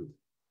well, any group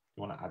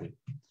you want to add in.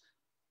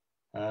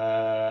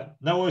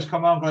 No worries,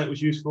 come on. I'm glad it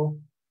was useful.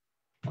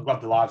 I'm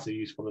glad the lives are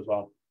useful as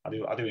well. I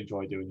do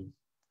enjoy doing them.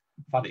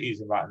 I find it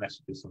easy writing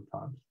messages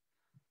sometimes.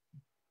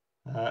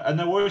 And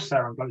no worries,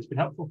 Sarah. I'm glad it's been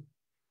helpful.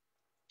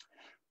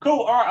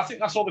 Cool. All right. I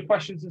think that's all the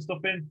questions and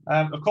stuff in.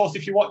 Of course,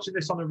 if you're watching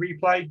this on a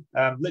replay,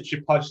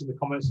 literally post in the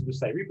comments and just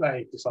say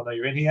replay, just so I know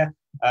you're in here.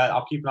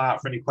 I'll keep an eye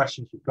out for any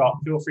questions you've got.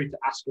 Feel free to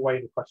ask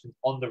away the questions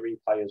on the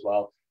replay as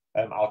well.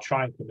 I'll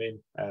try and come in.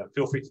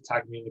 Feel free to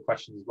tag me in the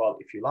questions as well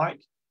if you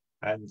like.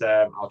 And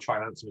I'll try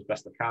and answer them as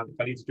best I can. If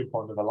I need to jump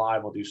on another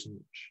live or do some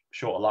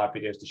shorter live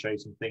videos to show you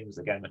some things,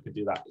 again, I can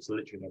do that. It's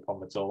literally no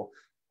problem at all.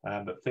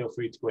 But feel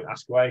free to go and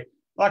ask away.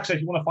 Like I said,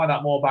 if you want to find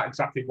out more about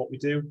exactly what we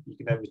do, you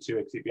can go over to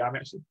exit behind me,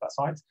 actually, that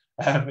site.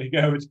 You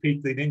go over to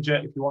Peter the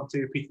Ninja if you want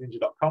to,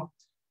 peterninja.com.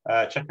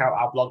 Check out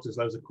our blogs. There's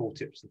loads of cool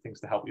tips and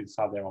things to help you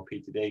decide there on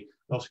PTD.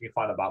 And also, you can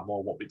find out about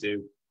more what we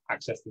do,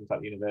 access things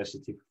like the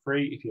university for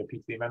free. If you're a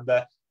PTD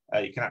member,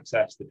 you can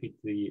access the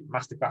PTD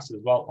masterclasses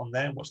as well on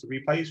there and watch the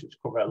replays, which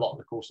cover a lot of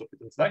the cool stuff we've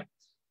done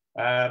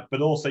today.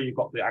 But also, you've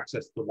got the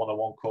access to the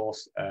one-on-one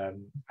course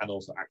and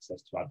also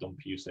access to our Done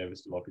For You service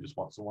as well if you just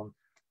want someone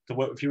to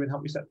work with you and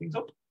help you set things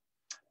up.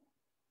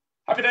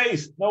 Happy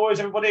days. No worries,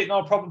 everybody.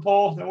 No problem,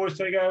 Paul. No worries,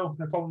 Diego.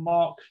 No problem,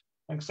 Mark.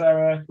 Thanks,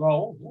 Sarah.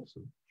 Well,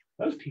 awesome.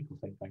 Those people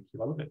think thank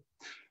you. I love it.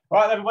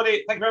 All right,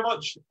 everybody. Thank you very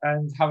much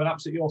and have an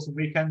absolutely awesome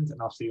weekend.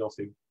 And I'll see you all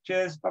soon.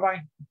 Cheers.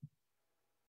 Bye-bye.